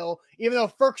Tannehill, even though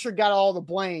Firkser got all the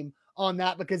blame on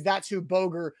that because that's who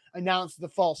Boger announced the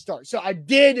false start. So I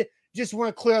did just want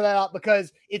to clear that up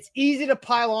because it's easy to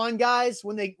pile on guys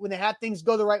when they have things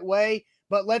go the right way,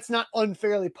 but let's not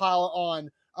unfairly pile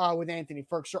on with Anthony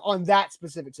Firkser on that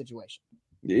specific situation.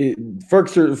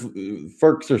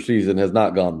 Firkser season has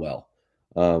not gone well.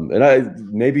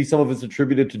 Maybe some of it's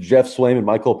attributed to Jeff Swaim and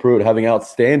Michael Pruitt having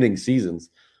outstanding seasons.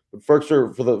 But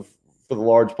Firkser, for the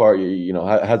large part,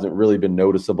 hasn't really been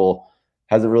noticeable.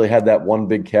 Hasn't really had that one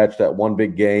big catch, that one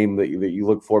big game that you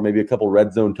look for. Maybe a couple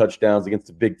red zone touchdowns against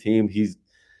a big team.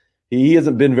 He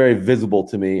hasn't been very visible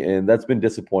to me, and that's been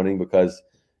disappointing because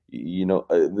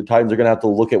the Titans are going to have to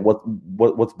look at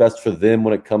what's best for them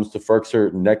when it comes to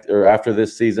Firkser next or after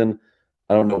this season.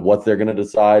 I don't know what they're going to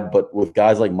decide, but with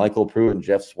guys like Michael Pruitt and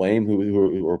Jeff Swaim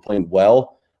who are playing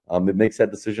well, it makes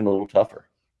that decision a little tougher.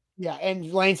 Yeah,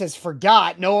 and Lane says,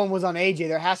 forgot, no one was on AJ.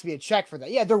 There has to be a check for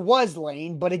that. Yeah, there was,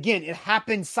 Lane, but again, it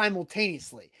happened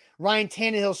simultaneously. Ryan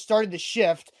Tannehill started the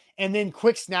shift and then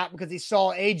quick snap because he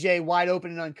saw AJ wide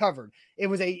open and uncovered. It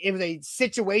was a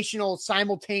situational,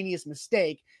 simultaneous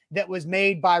mistake that was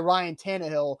made by Ryan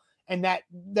Tannehill, and that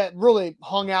really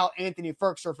hung out Anthony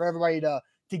Firkser for everybody to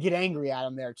get angry at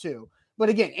him there too. But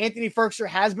again, Anthony Firkser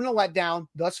has been a letdown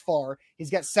thus far.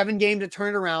 He's got 7 games to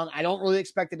turn it around. I don't really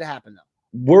expect it to happen though.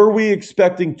 Were we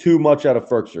expecting too much out of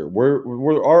Firkser?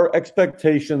 Were our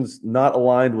expectations not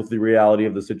aligned with the reality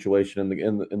of the situation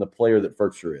and the player that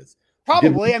Firkser is?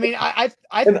 Probably. I mean, I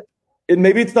and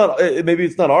maybe it's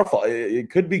not our fault. It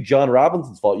could be John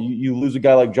Robinson's fault. You lose a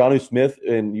guy like Jonnu Smith,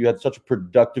 and you had such a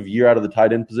productive year out of the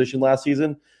tight end position last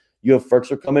season. You have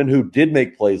Firkser come in who did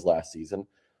make plays last season,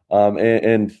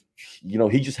 and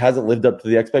he just hasn't lived up to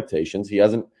the expectations. He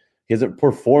hasn't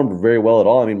performed very well at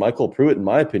all. I mean, Michael Pruitt, in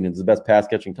my opinion, is the best pass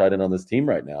catching tight end on this team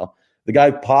right now. The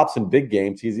guy pops in big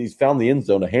games. He's found the end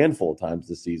zone a handful of times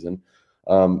this season,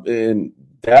 and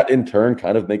that in turn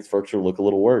kind of makes Firkser look a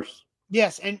little worse.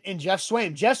 Yes, and Jeff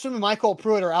Swaim and Michael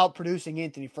Pruitt are out producing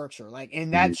Anthony Firkser,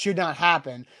 and that should not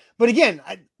happen. But again,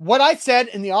 what I said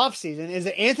in the offseason is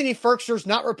that Anthony Firkser's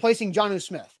not replacing Jonnu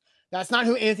Smith. That's not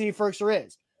who Anthony Firkser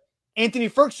is. Anthony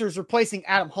Firkser is replacing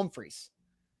Adam Humphries.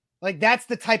 That's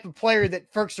the type of player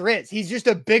that Firkser is. He's just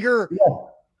a bigger. Yeah.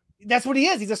 That's what he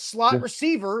is. He's a slot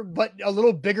receiver, but a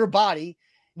little bigger body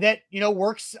that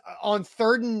works on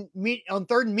third and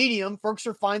medium.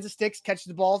 Firkser finds the sticks, catches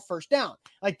the ball, first down.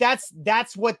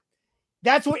 That's what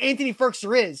Anthony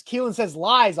Firkser is. Keelan says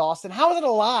lies, Austin. How is it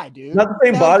a lie, dude? Not the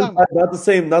same body,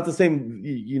 not the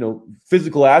same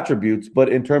physical attributes, but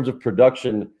in terms of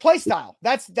production, play style.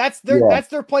 That's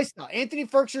their play style. Anthony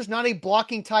Firkser's not a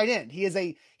blocking tight end. He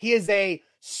is a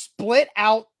split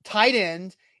out tight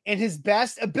end, and his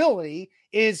best ability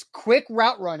is quick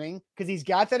route running because he's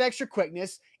got that extra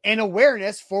quickness and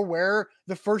awareness for where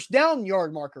the first down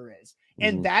yard marker is.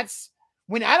 And that's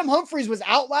when Adam Humphries was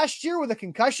out last year with a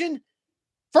concussion.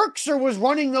 Firkser was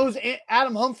running those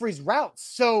Adam Humphries routes.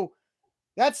 So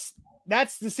that's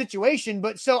the situation.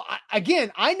 But so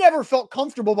again, I never felt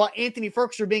comfortable about Anthony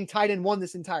Firkser being tight end 1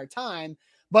 this entire time.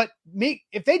 But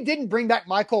if they didn't bring back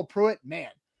Michael Pruitt,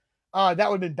 man, that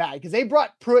would have been bad because they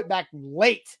brought Pruitt back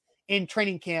late in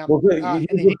training camp. Well,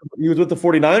 he was with the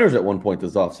 49ers at one point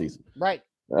this offseason. Right.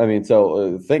 I mean,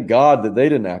 so thank God that they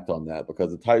didn't act on that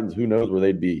because the Titans, who knows where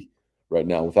they'd be right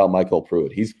now without Michael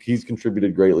Pruitt. He's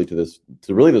contributed greatly to this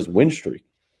win streak.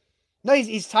 No,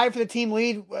 he's tied for the team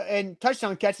lead in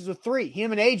touchdown catches with 3.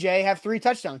 Him and AJ have 3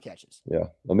 touchdown catches. Yeah,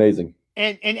 amazing.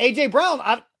 And AJ Brown,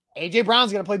 AJ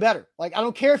Brown's going to play better. I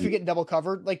don't care if you're getting double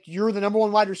covered. You're the number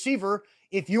 1 wide receiver.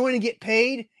 If you want to get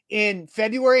paid in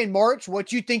February and March,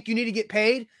 what you think you need to get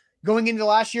paid going into the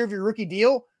last year of your rookie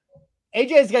deal,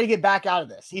 AJ's got to get back out of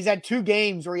this. He's had 2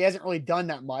 games where he hasn't really done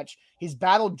that much. He's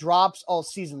battled drops all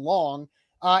season long,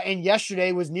 and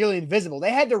yesterday was nearly invisible.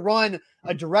 They had to run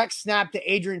a direct snap to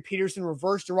Adrian Peterson,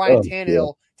 reverse to Ryan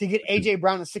Tannehill to get AJ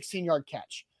Brown a 16-yard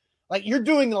catch. You're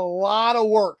doing a lot of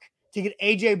work to get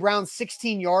AJ Brown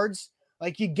 16 yards.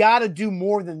 You got to do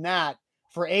more than that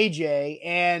for AJ.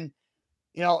 And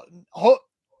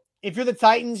if you're the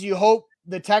Titans, you hope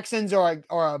the Texans are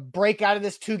a break out of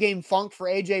this 2-game funk for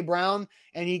AJ Brown,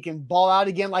 and he can ball out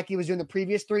again like he was doing the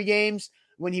previous 3 games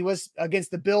when he was against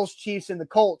the Bills, Chiefs, and the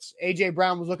Colts. AJ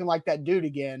Brown was looking like that dude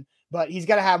again, but he's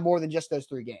got to have more than just those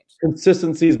 3 games.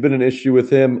 Consistency has been an issue with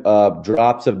him.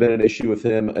 Drops have been an issue with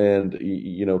him, and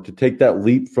to take that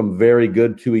leap from very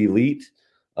good to elite,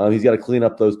 he's got to clean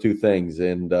up those 2 things.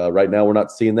 And right now, we're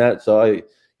not seeing that. So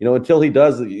until he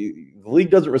does, the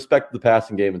league doesn't respect the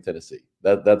passing game in Tennessee.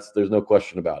 There's no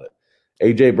question about it.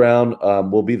 AJ Brown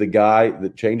will be the guy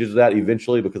that changes that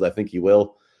eventually because I think he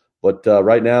will. But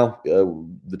right now,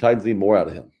 the Titans need more out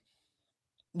of him.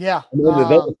 Yeah,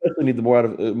 they'll especially need more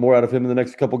out of him in the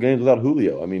next couple games without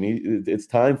Julio. I mean, it's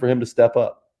time for him to step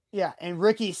up. Yeah, and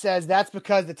Ricky says that's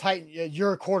because the Titans,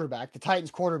 your quarterback, the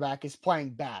Titans quarterback is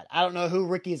playing bad. I don't know who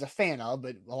Ricky is a fan of,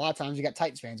 but a lot of times you got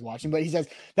Titans fans watching. But he says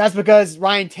that's because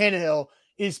Ryan Tannehill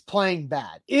is playing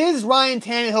bad. Is Ryan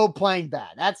Tannehill playing bad?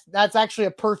 That's actually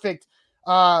a perfect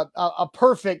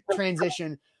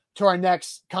transition to our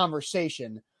next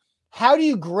conversation. How do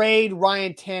you grade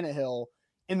Ryan Tannehill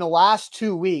in the last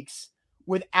 2 weeks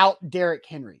without Derrick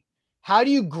Henry? How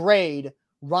do you grade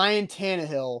Ryan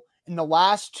Tannehill in the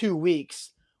last 2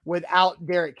 weeks without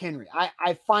Derrick Henry?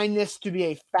 I find this to be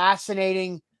a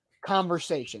fascinating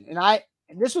conversation. And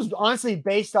this was honestly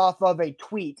based off of a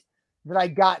tweet that I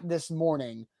got this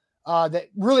morning that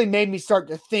really made me start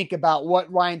to think about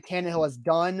what Ryan Tannehill has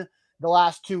done the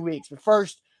last 2 weeks. But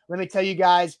first, let me tell you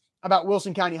guys about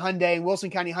Wilson County Hyundai and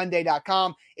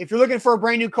WilsonCountyHyundai.com. If you're looking for a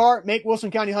brand new car, make Wilson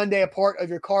County Hyundai a part of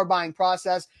your car buying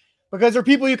process because they're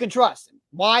people you can trust.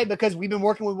 Why? Because we've been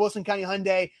working with Wilson County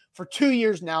Hyundai for 2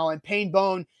 years now, and Payne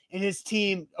Bone and his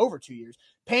team, over 2 years,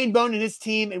 Payne Bone and his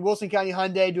team in Wilson County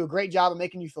Hyundai do a great job of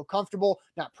making you feel comfortable,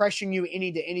 not pressuring you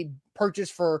into any purchase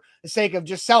for the sake of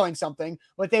just selling something,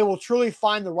 but they will truly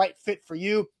find the right fit for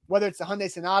you, whether it's the Hyundai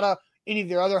Sonata, any of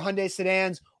their other Hyundai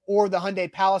sedans, or the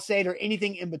Hyundai Palisade, or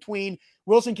anything in between.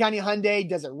 Wilson County Hyundai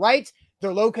does it right.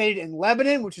 They're located in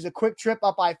Lebanon, which is a quick trip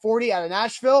up I-40 out of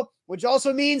Nashville, which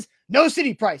also means no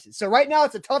city prices. So right now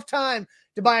it's a tough time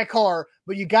to buy a car,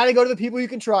 but you got to go to the people you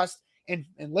can trust and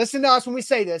listen to us when we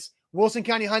say this.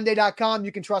 WilsonCountyHyundai.com.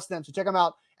 You can trust them. So check them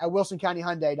out at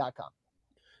WilsonCountyHyundai.com.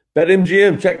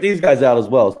 BetMGM, check these guys out as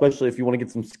well, especially if you want to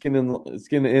get some skin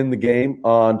in the game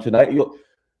on tonight.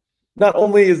 Not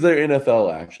only is there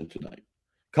NFL action tonight,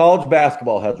 college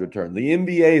basketball has returned. The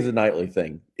NBA is a nightly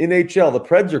thing. NHL, the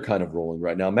Preds are kind of rolling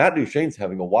right now. Matt Duchene's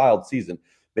having a wild season.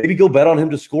 Maybe go bet on him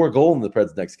to score a goal in the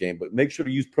Preds next game, but make sure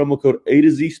to use promo code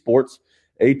A2Z Sports,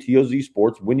 ATOZ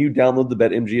Sports, when you download the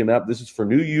BetMGM app. This is for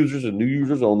new users and new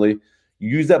users only. You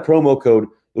use that promo code,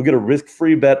 you'll get a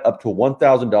risk-free bet up to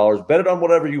 $1,000. Bet it on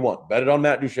whatever you want. Bet it on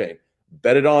Matt Duchene.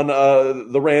 Bet it on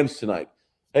the Rams tonight.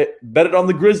 Hey, bet it on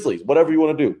the Grizzlies, whatever you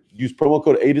want to do. Use promo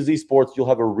code A2Z Sports. You'll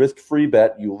have a risk-free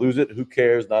bet. You lose it, who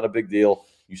cares? Not a big deal.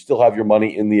 You still have your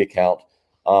money in the account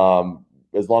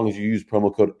as long as you use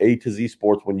promo code A2Z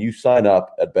Sports when you sign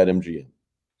up at BetMGM.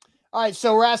 All right,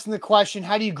 so we're asking the question,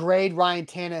 how do you grade Ryan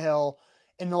Tannehill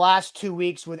in the last 2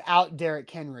 weeks without Derrick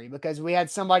Henry? Because we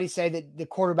had somebody say that the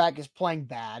quarterback is playing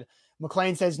bad.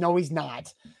 McLean says, no, he's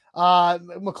not.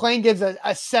 McLean gives a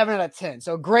 7 out of 10.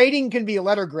 So grading can be a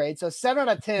letter grade. So 7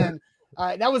 out of 10,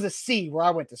 that was a C where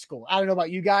I went to school. I don't know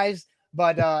about you guys,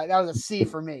 but that was a C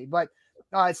for me. But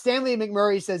Stanley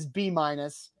McMurray says B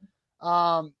minus.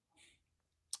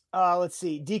 Let's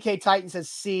see. DK Titan says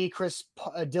C. Chris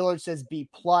Dillard says B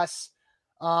plus.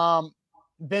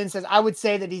 Ben says, I would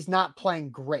say that he's not playing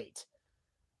great,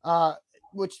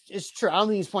 which is true. I don't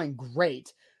think he's playing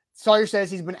great. Sawyer says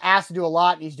he's been asked to do a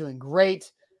lot and he's doing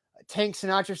great. Tank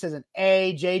Sinatra says an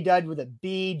A. J Dud with a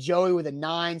B. Joey with a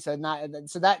 9. So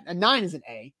that a 9 is an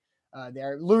A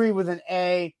there. Louis with an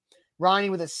A. Ronnie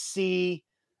with a C.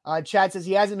 Chad says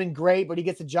he hasn't been great, but he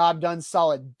gets the job done.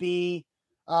 Solid B.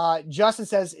 Justin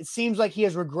says it seems like he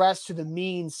has regressed to the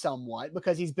mean somewhat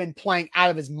because he's been playing out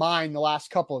of his mind the last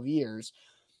couple of years.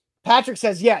 Patrick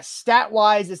says, yes,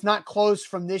 stat-wise, it's not close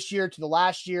from this year to the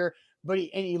last year, but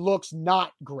he looks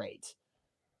not great.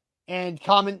 And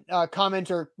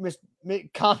commenter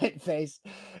comment face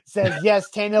says,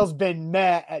 yes, Tannehill's been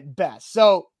meh at best.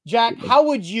 So, Jack, how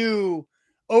would you,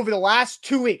 over the last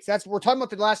 2 weeks, we're talking about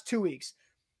the last 2 weeks,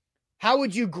 how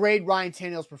would you grade Ryan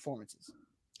Tannehill's performances?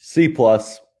 C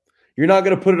plus. You're not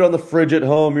going to put it on the fridge at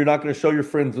home. You're not going to show your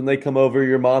friends when they come over.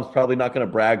 Your mom's probably not going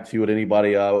to brag to you at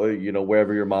anybody,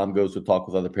 wherever your mom goes to talk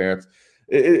with other parents.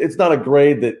 It's not a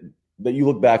grade that you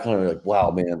look back on and you're like,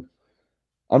 wow, man,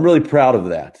 I'm really proud of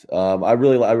that. I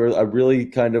really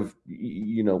kind of,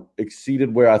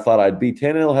 exceeded where I thought I'd be.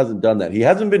 Tannehill hasn't done that. He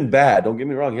hasn't been bad. Don't get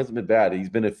me wrong. He hasn't been bad. He's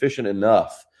been efficient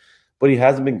enough, but he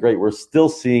hasn't been great. We're still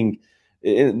seeing,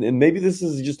 and maybe this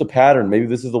is just a pattern. Maybe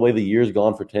this is the way the year's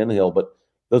gone for Tannehill, but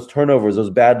those turnovers, those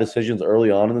bad decisions early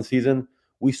on in the season,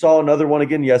 we saw another one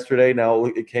again yesterday. Now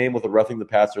it came with a roughing the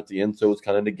passer at the end, so it was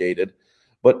kind of negated.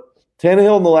 But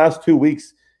Tannehill in the last 2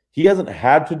 weeks, he hasn't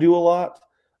had to do a lot.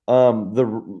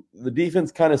 The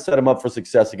defense kind of set him up for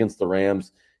success against the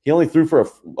Rams. He only threw for a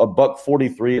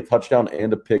 $143, a touchdown,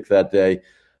 and a pick that day.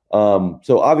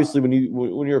 So obviously, when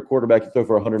you're a quarterback, you throw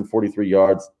for 143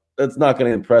 yards. That's not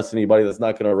going to impress anybody. That's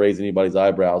not going to raise anybody's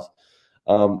eyebrows.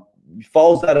 He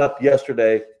follows that up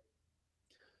yesterday,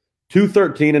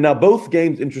 213. And now both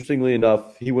games, interestingly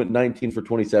enough, he went 19 for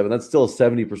 27. That's still a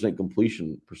 70%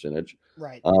 completion percentage.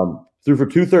 Right. Threw for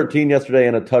 213 yesterday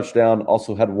and a touchdown.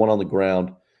 Also had one on the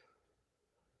ground.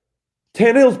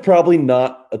 Tannehill's probably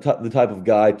not the type of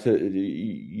guy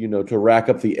to rack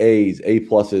up the A's, A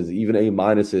pluses, even A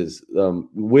minuses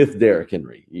with Derrick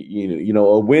Henry.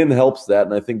 A win helps that,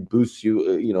 and I think boosts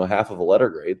you, half of a letter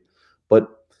grade. But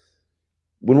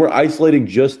when we're isolating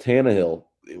just Tannehill,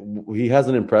 he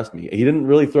hasn't impressed me. He didn't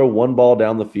really throw one ball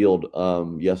down the field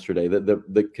yesterday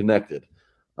that connected.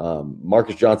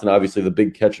 Marcus Johnson, obviously, the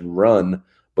big catch and run,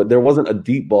 but there wasn't a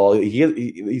deep ball.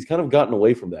 He's kind of gotten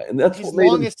away from that, and that's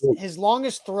his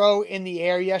longest throw in the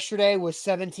air yesterday was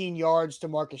 17 yards to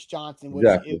Marcus Johnson,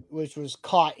 which was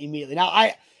caught immediately. Now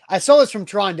I saw this from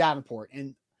Teron Davenport,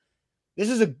 and this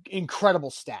is an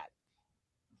incredible stat,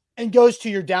 and goes to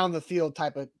your down the field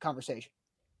type of conversation.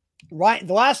 Right,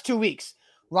 the last 2 weeks,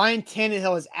 Ryan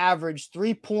Tannehill has averaged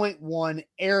 3.1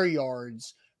 air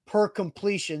yards per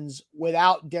completions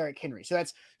without Derrick Henry. So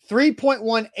that's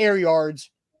 3.1 air yards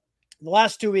the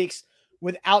last 2 weeks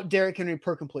without Derrick Henry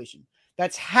per completion.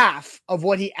 That's half of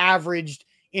what he averaged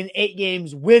in 8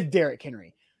 games with Derrick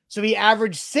Henry. So he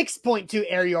averaged 6.2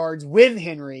 air yards with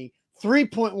Henry,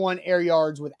 3.1 air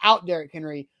yards without Derrick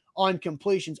Henry on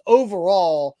completions.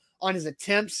 Overall, on his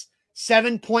attempts,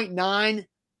 7.9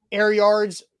 air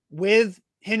yards with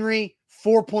Henry,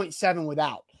 4.7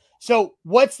 without. So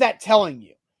what's that telling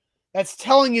you? That's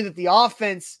telling you that the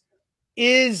offense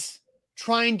is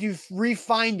trying to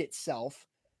refine itself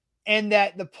and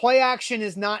that the play action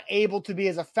is not able to be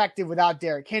as effective without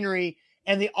Derrick Henry,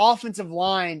 and the offensive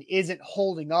line isn't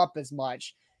holding up as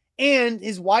much, and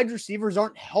his wide receivers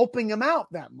aren't helping him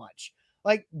out that much.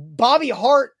 Like Bobby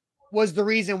Hart was the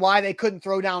reason why they couldn't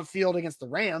throw downfield against the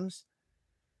Rams.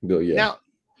 Yeah. Now,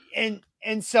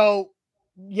 and so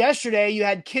yesterday you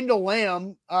had Kendall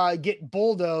Lamb get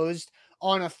bulldozed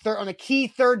on a key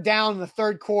third down in the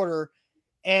third quarter,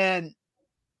 and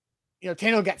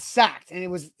Tannehill got sacked, and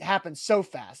it happened so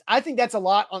fast. I think that's a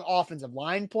lot on offensive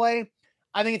line play.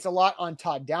 I think it's a lot on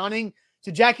Todd Downing.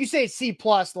 So, Jack, you say it's C+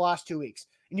 the last 2 weeks,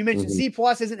 and you mentioned C+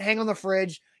 isn't hang on the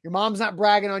fridge. Your mom's not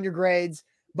bragging on your grades,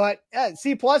 but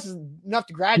C+ is enough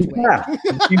to graduate.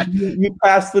 You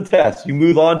pass the test. You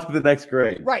move on to the next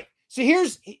grade. Right. So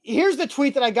here's the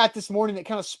tweet that I got this morning that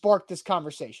kind of sparked this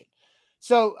conversation.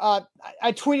 So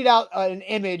I tweeted out an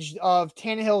image of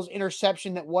Tannehill's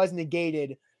interception that was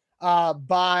negated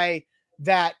by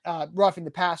that roughing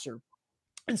the passer.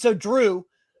 And so Drew,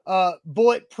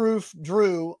 Bulletproof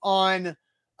Drew on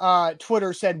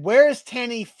Twitter said, "Where is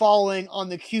Tanny falling on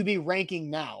the QB ranking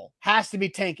now? Has to be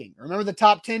tanking." Remember the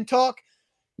top 10 talk?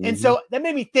 Mm-hmm. And so that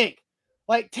made me think,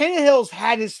 like, Tannehill's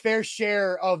had his fair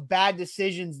share of bad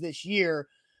decisions this year,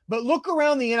 but look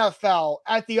around the NFL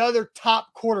at the other top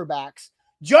quarterbacks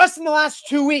just in the last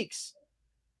 2 weeks.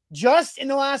 Just in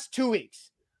the last 2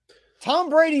 weeks. Tom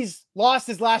Brady's lost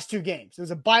his last 2 games. There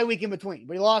was a bye week in between,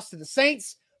 but he lost to the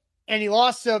Saints and he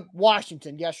lost to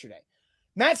Washington yesterday.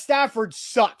 Matt Stafford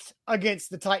sucked against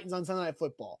the Titans on Sunday Night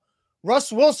Football.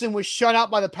 Russ Wilson was shut out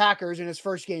by the Packers in his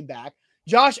first game back.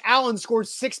 Josh Allen scored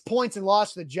 6 points and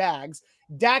lost to the Jags.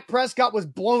 Dak Prescott was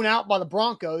blown out by the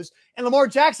Broncos, and Lamar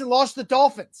Jackson lost to the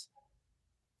Dolphins.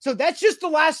 So that's just the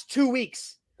last 2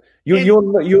 weeks. You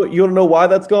want to know why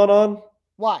that's gone on?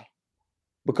 Why?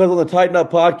 Because on the Tighten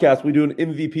Up podcast, we do an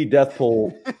MVP death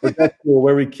poll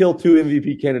where we kill 2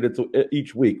 MVP candidates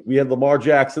each week. We had Lamar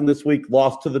Jackson this week,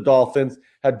 lost to the Dolphins.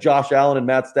 Had Josh Allen and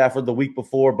Matt Stafford the week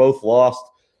before, both lost.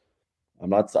 I'm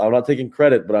not taking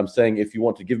credit, but I'm saying if you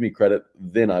want to give me credit,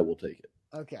 then I will take it.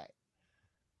 Okay.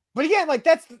 But again, like,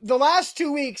 that's the last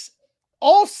 2 weeks.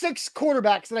 All 6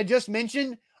 quarterbacks that I just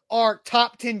mentioned are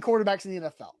top 10 quarterbacks in the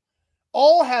NFL.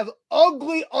 All have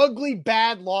ugly, ugly,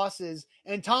 bad losses,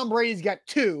 and Tom Brady's got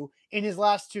 2 in his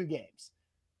last 2 games.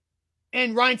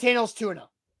 And Ryan Tannehill's 2-0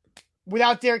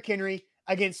 without Derrick Henry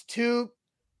against 2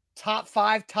 top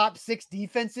 5, top 6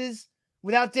 defenses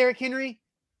without Derrick Henry,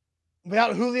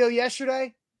 without Julio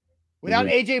yesterday, without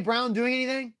A.J. Brown doing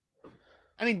anything.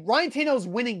 I mean, Ryan Tannehill's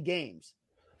winning games,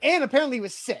 and apparently he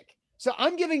was sick. So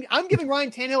I'm giving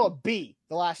Ryan Tannehill a B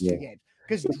the last 2 games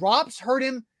because drops hurt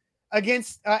him.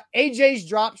 Against AJ's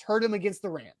drops hurt him against the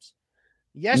Rams.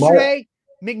 Yesterday,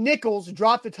 McNichols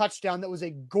dropped a touchdown that was a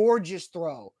gorgeous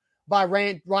throw by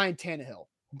Ryan Tannehill.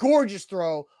 Gorgeous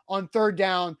throw on third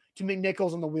down to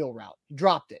McNichols on the wheel route. He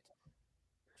dropped it.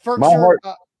 I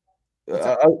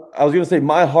was going to say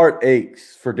my heart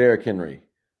aches for Derrick Henry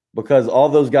because all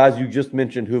those guys you just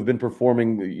mentioned who have been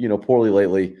performing, poorly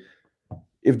lately.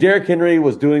 If Derrick Henry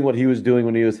was doing what he was doing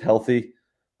when he was healthy,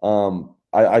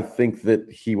 I think that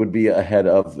he would be ahead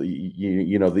of the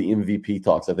MVP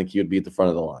talks. I think he would be at the front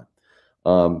of the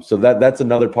line. So that's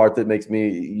another part that makes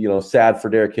me, sad for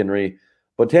Derrick Henry.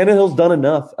 But Tannehill's done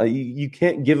enough. You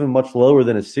can't give him much lower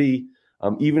than a C.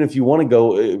 Even if you want to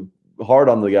go hard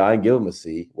on the guy and give him a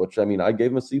C, which I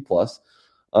gave him a C+.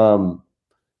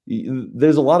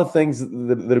 There's a lot of things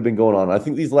that have been going on. I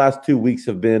think these last 2 weeks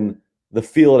have been the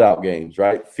feel it out games,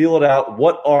 right? Feel it out.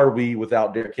 What are we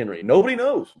without Derrick Henry? Nobody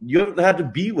knows. You haven't had to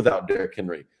be without Derrick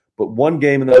Henry. But one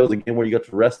game, and that was a game where you got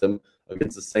to rest him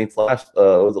against the Saints was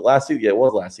it last season? Yeah, it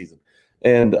was last season.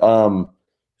 And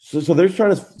So they're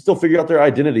trying to still figure out their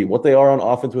identity, what they are on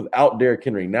offense without Derrick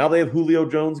Henry. Now they have Julio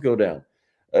Jones go down.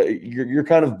 You're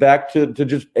kind of back to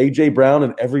just A.J. Brown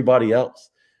and everybody else.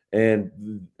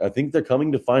 And I think they're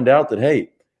coming to find out that,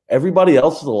 hey, everybody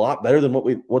else is a lot better than what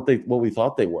we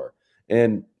thought they were.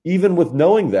 And even with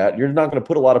knowing that, you're not going to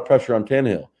put a lot of pressure on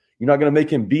Tannehill. You're not going to make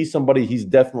him be somebody he's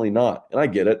definitely not. And I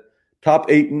get it. Top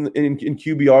 8 in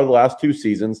QBR the last 2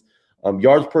 seasons.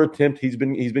 Yards per attempt, he's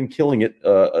been killing it.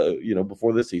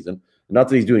 Before this season. Not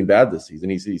that he's doing bad this season.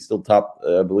 He's still top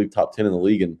 10 in the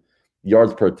league in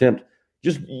yards per attempt.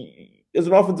 Just as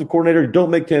an offensive coordinator, don't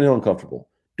make Tannehill uncomfortable.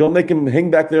 Don't make him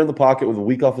hang back there in the pocket with a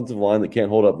weak offensive line that can't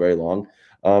hold up very long.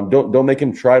 Don't make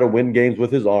him try to win games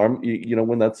with his arm.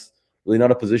 When that's really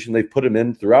not a position they've put him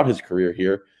in throughout his career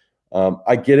here.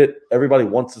 I get it. Everybody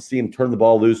wants to see him turn the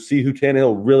ball loose, see who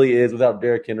Tannehill really is without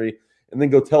Derrick Henry, and then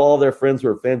go tell all their friends who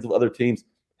are fans of other teams,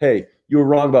 hey, you were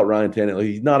wrong about Ryan Tannehill.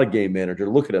 He's not a game manager.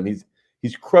 Look at him.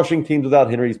 He's crushing teams without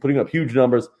Henry. He's putting up huge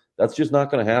numbers. That's just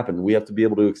not going to happen. We have to be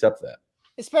able to accept that.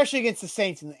 Especially against the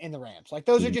Saints and the Rams. Like,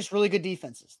 those are just really good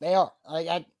defenses. They are.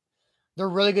 They're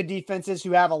really good defenses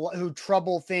who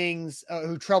trouble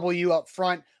you up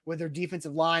front with their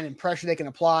defensive line and pressure they can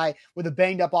apply with a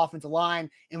banged up offensive line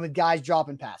and with guys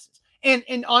dropping passes.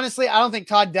 And honestly, I don't think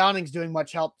Todd Downing's doing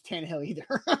much help to Tannehill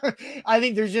either. I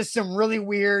think there's just some really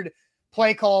weird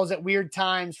play calls at weird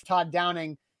times for Todd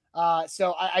Downing.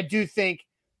 So I do think,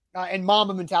 and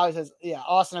Mamba mentality says, yeah,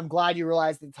 Austin, I'm glad you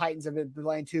realized the Titans have been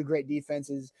playing 2 great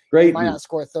defenses. Great. They might not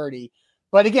score 30.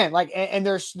 But again, and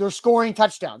they're scoring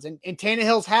touchdowns. And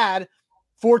Tannehill's had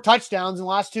 4 touchdowns in the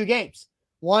last 2 games.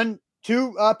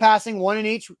 2 passing, 1 in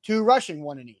each, 2 rushing,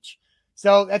 1 in each.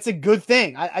 So that's a good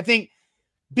thing. I think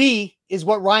B is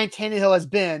what Ryan Tannehill has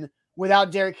been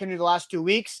without Derrick Henry the last 2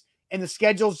 weeks. And the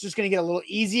schedule's just going to get a little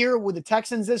easier with the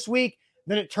Texans this week.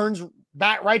 Then it turns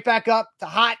right back up to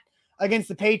hot against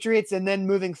the Patriots. And then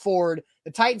moving forward,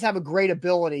 the Titans have a great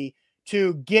ability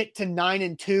to get to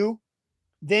 9-2,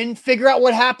 then figure out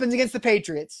what happens against the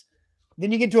Patriots.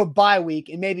 Then you get to a bye week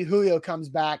and maybe Julio comes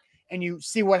back and you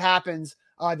see what happens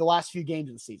the last few games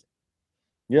of the season.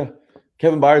 Yeah.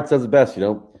 Kevin Byard says it best,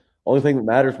 only thing that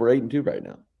matters, we're 8-2 right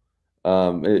now.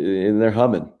 And they're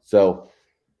humming. So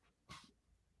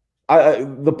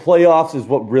the playoffs is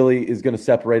what really is going to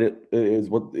separate it, is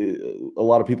what a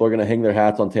lot of people are going to hang their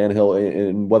hats on Tannehill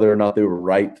and whether or not they were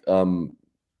right,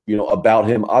 about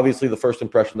him. Obviously, the first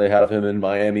impression they had of him in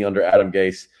Miami under Adam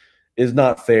Gase is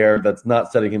not fair. That's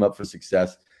not setting him up for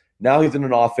success. Now he's in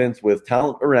an offense with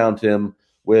talent around him,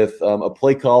 with a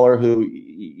play caller who,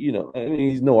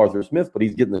 he's no Arthur Smith, but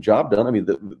he's getting the job done. I mean,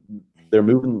 they're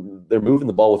moving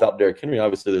the ball without Derrick Henry.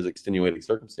 Obviously, there's extenuating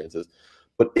circumstances.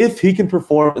 But if he can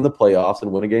perform in the playoffs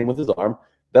and win a game with his arm,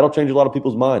 that'll change a lot of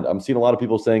people's mind. I'm seeing a lot of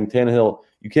people saying Tannehill,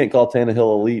 you can't call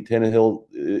Tannehill elite. Tannehill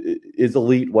is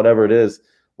elite, whatever it is.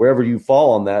 Wherever you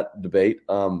fall on that debate,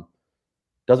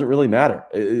 doesn't really matter.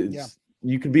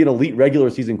 You could be an elite regular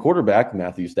season quarterback,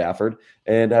 Matthew Stafford,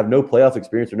 and have no playoff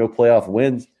experience or no playoff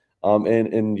wins.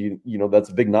 And that's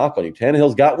a big knock on you.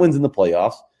 Tannehill's got wins in the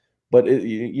playoffs, but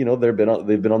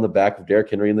they've been on the back of Derrick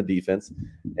Henry in the defense.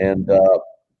 And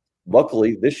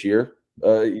luckily this year,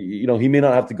 he may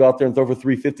not have to go out there and throw for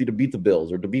 350 to beat the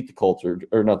Bills or to beat the Colts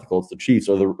or not the Colts, the Chiefs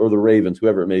or the Ravens,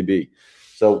 whoever it may be.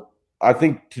 So I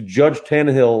think to judge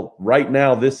Tannehill right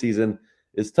now this season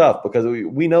is tough because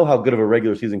we know how good of a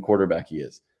regular season quarterback he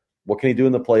is. What can he do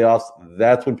in the playoffs?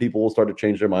 That's when people will start to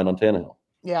change their mind on Tannehill.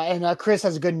 Yeah, and Chris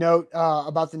has a good note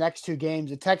about the next 2 games.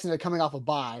 The Texans are coming off a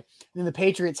bye. And then the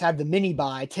Patriots have the mini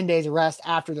bye, 10 days of rest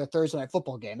after their Thursday night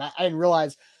football game. I didn't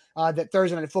realize that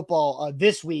Thursday night football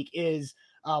this week is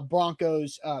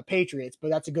Broncos Patriots,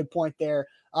 but that's a good point there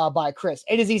by Chris.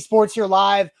 A to Z Sports here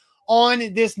live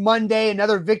on this Monday,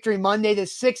 another Victory Monday, the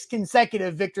 6th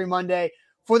consecutive Victory Monday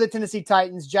for the Tennessee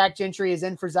Titans. Jack Gentry is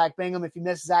in for Zach Bingham. If you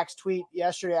missed Zach's tweet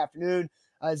yesterday afternoon,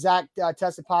 Zach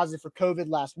tested positive for COVID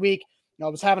last week.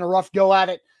 Was having a rough go at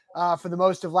it for the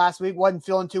most of last week. Wasn't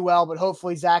feeling too well, but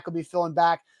hopefully Zach will be feeling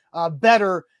back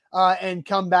better and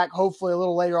come back hopefully a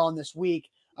little later on this week.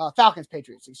 Falcons,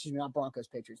 Patriots, excuse me, not Broncos,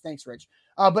 Patriots. Thanks, Rich.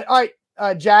 But all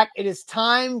right, Jack, it is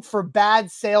time for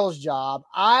Bad Sales Job.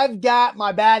 I've got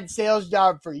my bad sales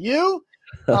job for you.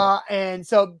 And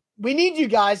so we need you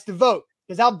guys to vote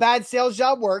because how Bad Sales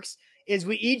Job works is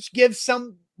we each give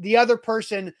the other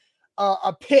person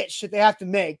a pitch that they have to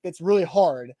make that's really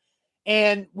hard.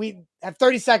 And we have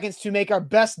 30 seconds to make our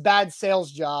best bad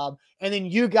sales job. And then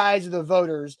you guys are the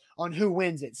voters on who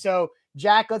wins it. So,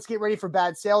 Jack, let's get ready for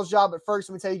bad sales job. But first,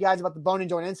 let me tell you guys about the Bone &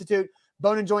 Joint Institute,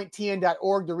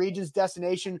 boneandjointtn.org, the region's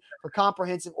destination for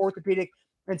comprehensive orthopedic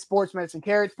and sports medicine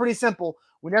care. It's pretty simple.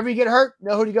 Whenever you get hurt,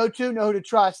 know who to go to, know who to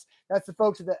trust. That's the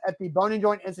folks at the Bone and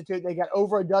Joint Institute. They got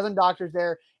over a dozen doctors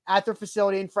there at their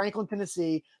facility in Franklin,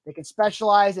 Tennessee. They can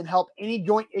specialize and help any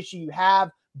joint issue you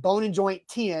have.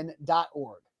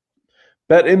 boneandjointtn.org.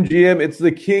 BetMGM, it's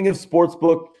the king of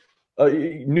sportsbook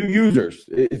new users.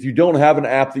 If you don't have an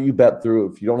app that you bet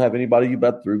through, if you don't have anybody you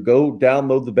bet through, go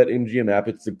download the BetMGM app.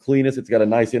 It's the cleanest. It's got a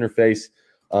nice interface,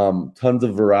 tons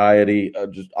of variety,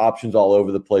 just options all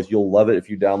over the place. You'll love it if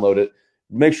you download it.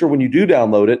 Make sure when you do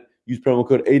download it, use promo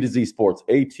code A to Z Sports,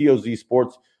 ATOZ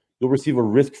Sports. You'll receive a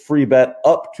risk-free bet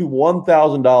up to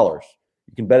 $1,000.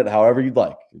 You can bet it however you'd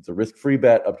like. It's a risk-free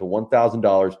bet up to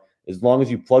 $1,000 as long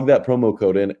as you plug that promo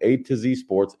code in, A to Z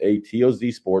Sports,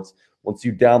 ATOZ Sports, once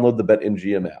you download the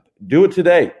BetMGM app. Do it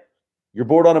today. You're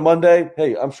bored on a Monday?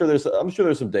 Hey, I'm sure there's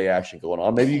some day action going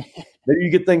on. Maybe you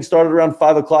get things started around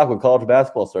 5 o'clock when college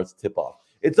basketball starts to tip off.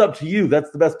 It's up to you.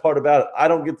 That's the best part about it. I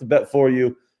don't get to bet for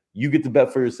you. You get to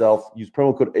bet for yourself. Use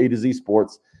promo code A to Z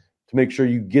Sports to make sure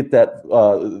you get that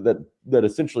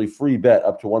essentially free bet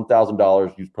up to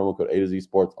 $1,000. Use promo code A to Z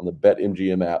Sports on the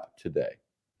BetMGM app today.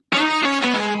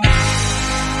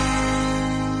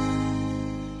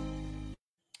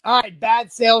 All right,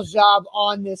 bad sales job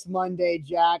on this Monday,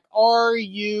 Jack. Are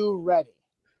you ready?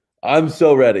 I'm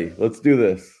so ready. Let's do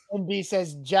this. MB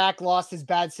says Jack lost his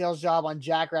bad sales job on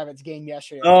Jackrabbits game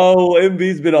yesterday. Oh,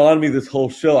 MB's been on me this whole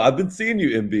show. I've been seeing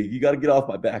you, MB. You got to get off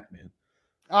my back, man.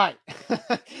 All right.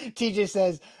 TJ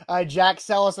says, Jack,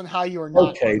 sell us on how you are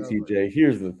not. Okay, TJ.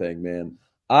 Here's the thing, man.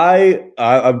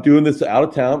 I'm doing this out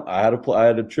of town. I had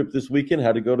a trip this weekend.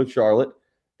 Had to go to Charlotte.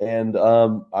 And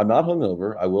I'm not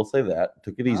hungover. I will say that.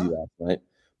 Took it easy last night.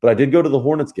 But I did go to the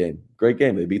Hornets game. Great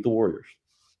game. They beat the Warriors.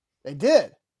 They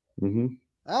did? Mm-hmm.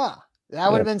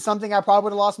 That would have been something I probably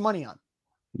would have lost money on.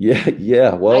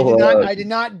 Yeah. Well, I did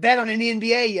not bet on any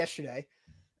NBA yesterday.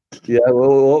 Yeah,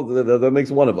 well, that makes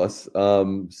one of us.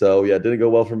 So, yeah, it didn't go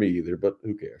well for me either, but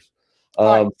who cares?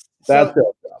 Bad sales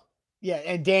job. Yeah,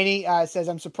 and Danny says,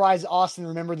 I'm surprised Austin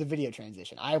remembered the video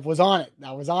transition. I was on it.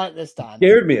 This time.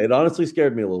 Scared me. It honestly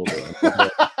scared me a little bit.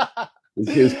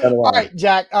 It was kind of all right,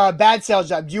 Jack, bad sales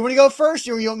job. Do you want to go first,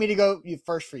 or you want me to go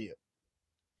first for you?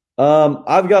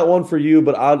 I've got one for you,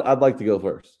 but I'd like to go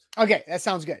first. Okay, that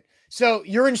sounds good. So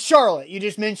you're in Charlotte. You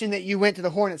just mentioned that you went to the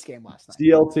Hornets game last night.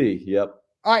 CLT, yep.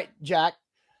 All right, Jack,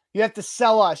 you have to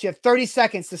sell us. You have 30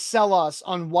 seconds to sell us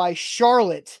on why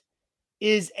Charlotte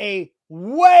is a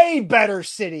way better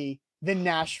city than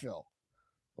Nashville.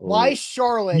 Why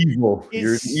Charlotte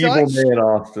is You're an evil man,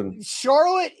 Austin.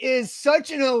 Charlotte is such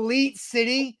an elite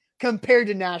city compared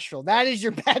to Nashville. That is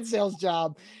your bad sales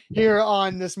job here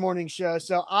on this morning's show.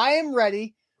 So I am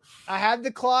ready. I have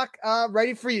the clock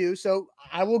ready for you. So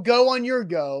I will go on your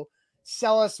go.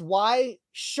 Sell us why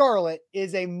Charlotte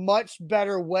is a much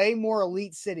better, way more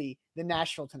elite city than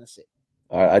Nashville, Tennessee.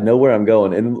 All right, I know where I'm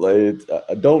going. And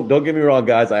don't get me wrong,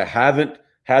 guys. I haven't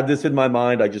had this in my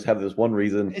mind. I just have this one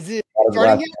reason. Is it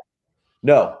starting yet?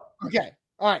 No. Okay.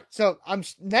 All right. So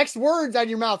next words out of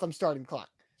your mouth, I'm starting clock.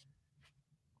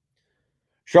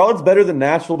 Charlotte's better than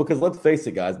Nashville because let's face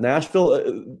it, guys.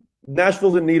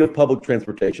 Nashville's in need of public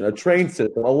transportation. A train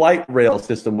system, a light rail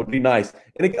system would be nice.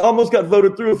 And it almost got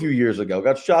voted through a few years ago.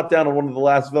 Got shot down on one of the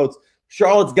last votes.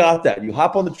 Charlotte's got that. You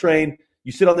hop on the train,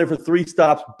 you sit on there for 3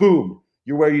 stops, boom,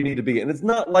 you're where you need to be. And it's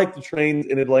not like the trains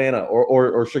in Atlanta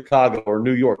or Chicago or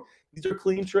New York. These are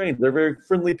clean trains. They're very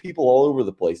friendly people all over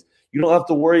the place. You don't have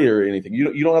to worry or anything.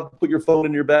 You don't have to put your phone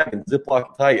in your bag and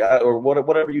Ziploc it tight or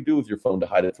whatever you do with your phone to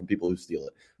hide it from people who steal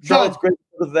it. Charlotte's great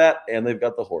with that, and they've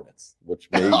got the Hornets, which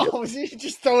may you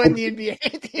just throw in the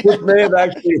NBA. Which may have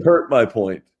actually hurt my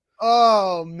point.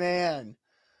 Oh man,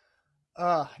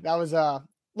 that was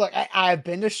look. I've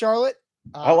been to Charlotte.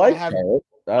 I like Charlotte.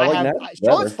 I like Nashville.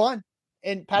 Charlotte's fun.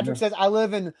 And Patrick says I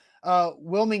live in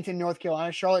Wilmington, North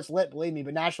Carolina. Charlotte's lit, believe me,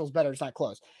 but Nashville's better. It's not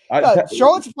close.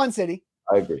 Charlotte's a fun city.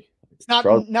 I agree. It's not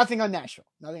nothing on Nashville.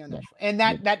 Nothing on Nashville. And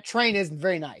that train is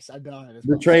very nice. I've been on it as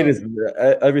well. The train is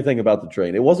everything about the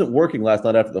train. It wasn't working last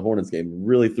night after the Hornets game. It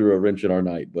really threw a wrench in our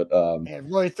night. But it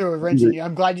really threw a wrench in you.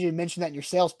 I'm glad you mentioned that in your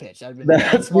sales pitch.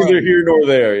 That's neither here nor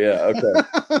there. Yeah.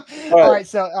 Okay. All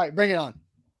right. Bring it on.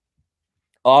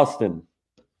 Austin,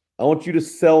 I want you to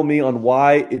sell me on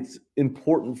why it's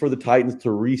important for the Titans to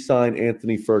re-sign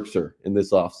Anthony Firkser in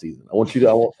this offseason. I want you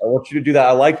to do that.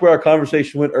 I liked where our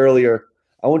conversation went earlier.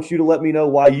 I want you to let me know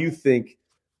why you think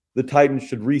the Titans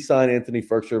should re-sign Anthony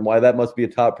Firkser and why that must be a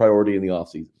top priority in the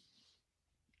offseason.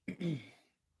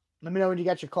 Let me know when you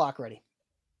got your clock ready.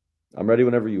 I'm ready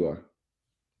whenever you are.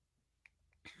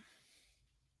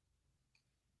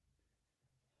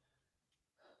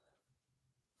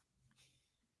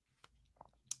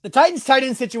 The Titans tight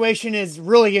end situation is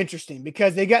really interesting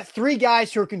because they got three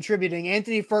guys who are contributing: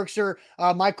 Anthony Firkser,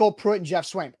 Michael Pruitt, and Jeff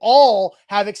Swaim. All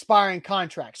have expiring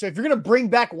contracts. So if you're going to bring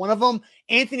back one of them,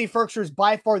 Anthony Firkser is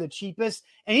by far the cheapest,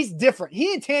 and he's different.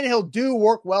 He and Tannehill do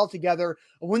work well together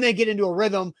when they get into a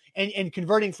rhythm and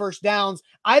converting first downs.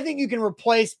 I think you can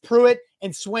replace Pruitt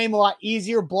and Swaim a lot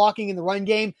easier blocking in the run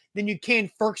game than you can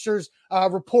Firkser's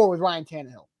rapport with Ryan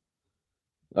Tannehill.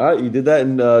 All right, you did that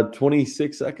in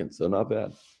 26 seconds, so not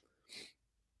bad.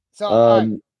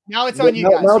 So now it's on you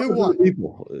guys. Who won?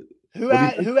 People. Who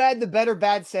had the better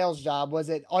bad sales job? Was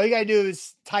it all you gotta do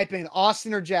is type in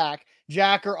Austin or Jack,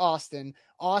 Jack or Austin,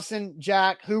 Austin,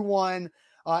 Jack, who won?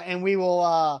 And we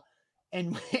will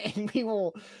and we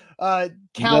will count.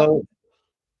 No,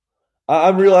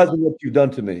 I'm realizing what you've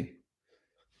done to me.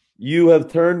 You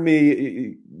have turned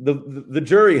me. The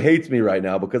jury hates me right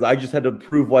now because I just had to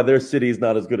prove why their city is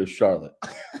not as good as Charlotte.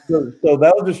 So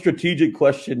that was a strategic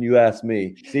question you asked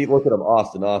me. See, look at them,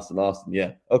 Austin.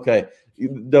 Yeah, okay.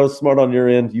 That was smart on your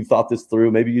end. You thought this through.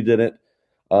 Maybe you didn't,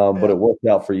 but it worked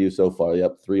out for you so far.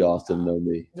 Yep, 3 Austin, no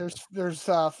me. There's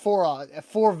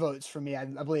four votes for me. I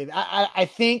believe. I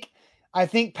think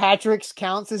Patrick's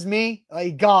counts as me.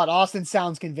 Like, God, Austin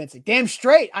sounds convincing. Damn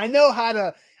straight. I know how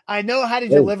to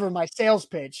deliver my sales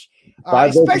pitch.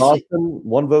 5 votes Austin,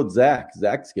 1 vote Zach.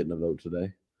 Zach's getting a vote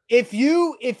today. If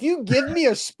you give me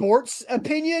a sports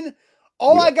opinion,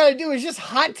 all I got to do is just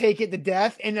hot take it to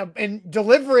death and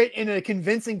deliver it in a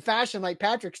convincing fashion like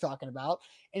Patrick's talking about,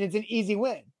 and it's an easy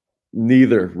win.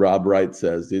 Neither, Rob Wright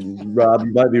says. Rob,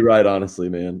 you might be right, honestly,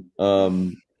 man.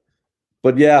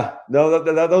 But yeah, no,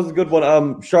 that was a good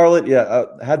one. Charlotte, yeah,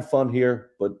 had fun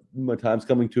here, but my time's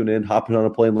coming to an end. Hopping on a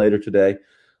plane later today.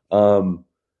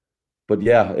 But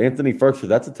yeah, Anthony Firkser,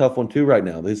 that's a tough one too right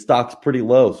now. His stock's pretty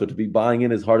low, so to be buying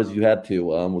in as hard as you had to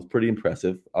was pretty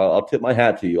impressive. I'll tip my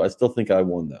hat to you. I still think I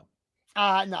won though.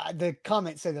 No, the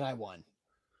comments say that I won.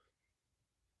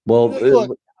 Well,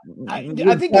 look, I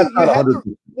think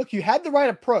you had the right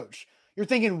approach. You're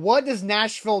thinking, what does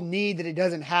Nashville need that it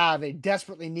doesn't have? It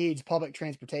desperately needs public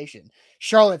transportation.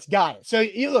 Charlotte's got it. So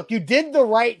you did the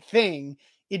right thing.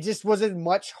 It just was a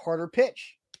much harder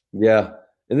pitch. Yeah.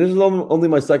 And this is only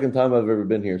my second time I've ever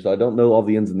been here, so I don't know all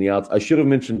the ins and the outs. I should have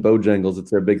mentioned Bojangles.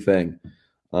 It's their big thing.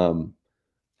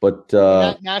 But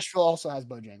Nashville also has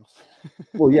Bojangles.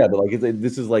 Well, yeah, but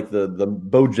this is like the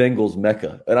Bojangles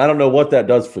mecca. And I don't know what that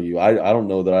does for you. I don't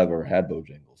know that I've ever had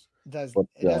Bojangles. It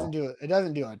doesn't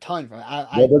do a ton for me.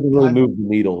 It doesn't really move the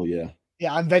needle, yeah.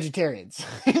 Yeah, I'm vegetarian. So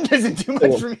it doesn't do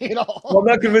much for me at all. Well, I'm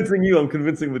not convincing you. I'm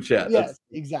convincing the chat. Yes,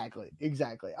 exactly.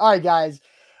 All right, guys.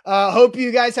 Hope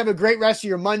you guys have a great rest of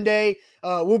your Monday.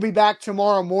 We'll be back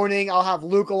tomorrow morning. I'll have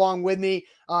Luke along with me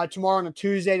tomorrow on a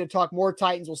Tuesday to talk more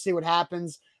Titans. We'll see what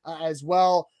happens as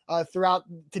well throughout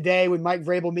today when Mike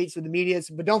Vrabel meets with the media.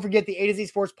 But don't forget the A to Z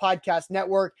Sports Podcast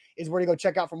Network is where to go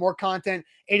check out for more content.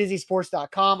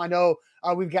 A2Zsports.com. I know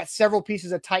we've got several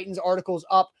pieces of Titans articles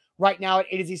up right now at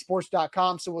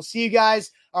A2Zsports.com. So we'll see you guys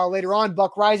later on.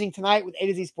 Buck Rising tonight with A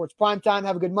to Z Sports Primetime.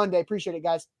 Have a good Monday. Appreciate it,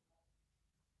 guys.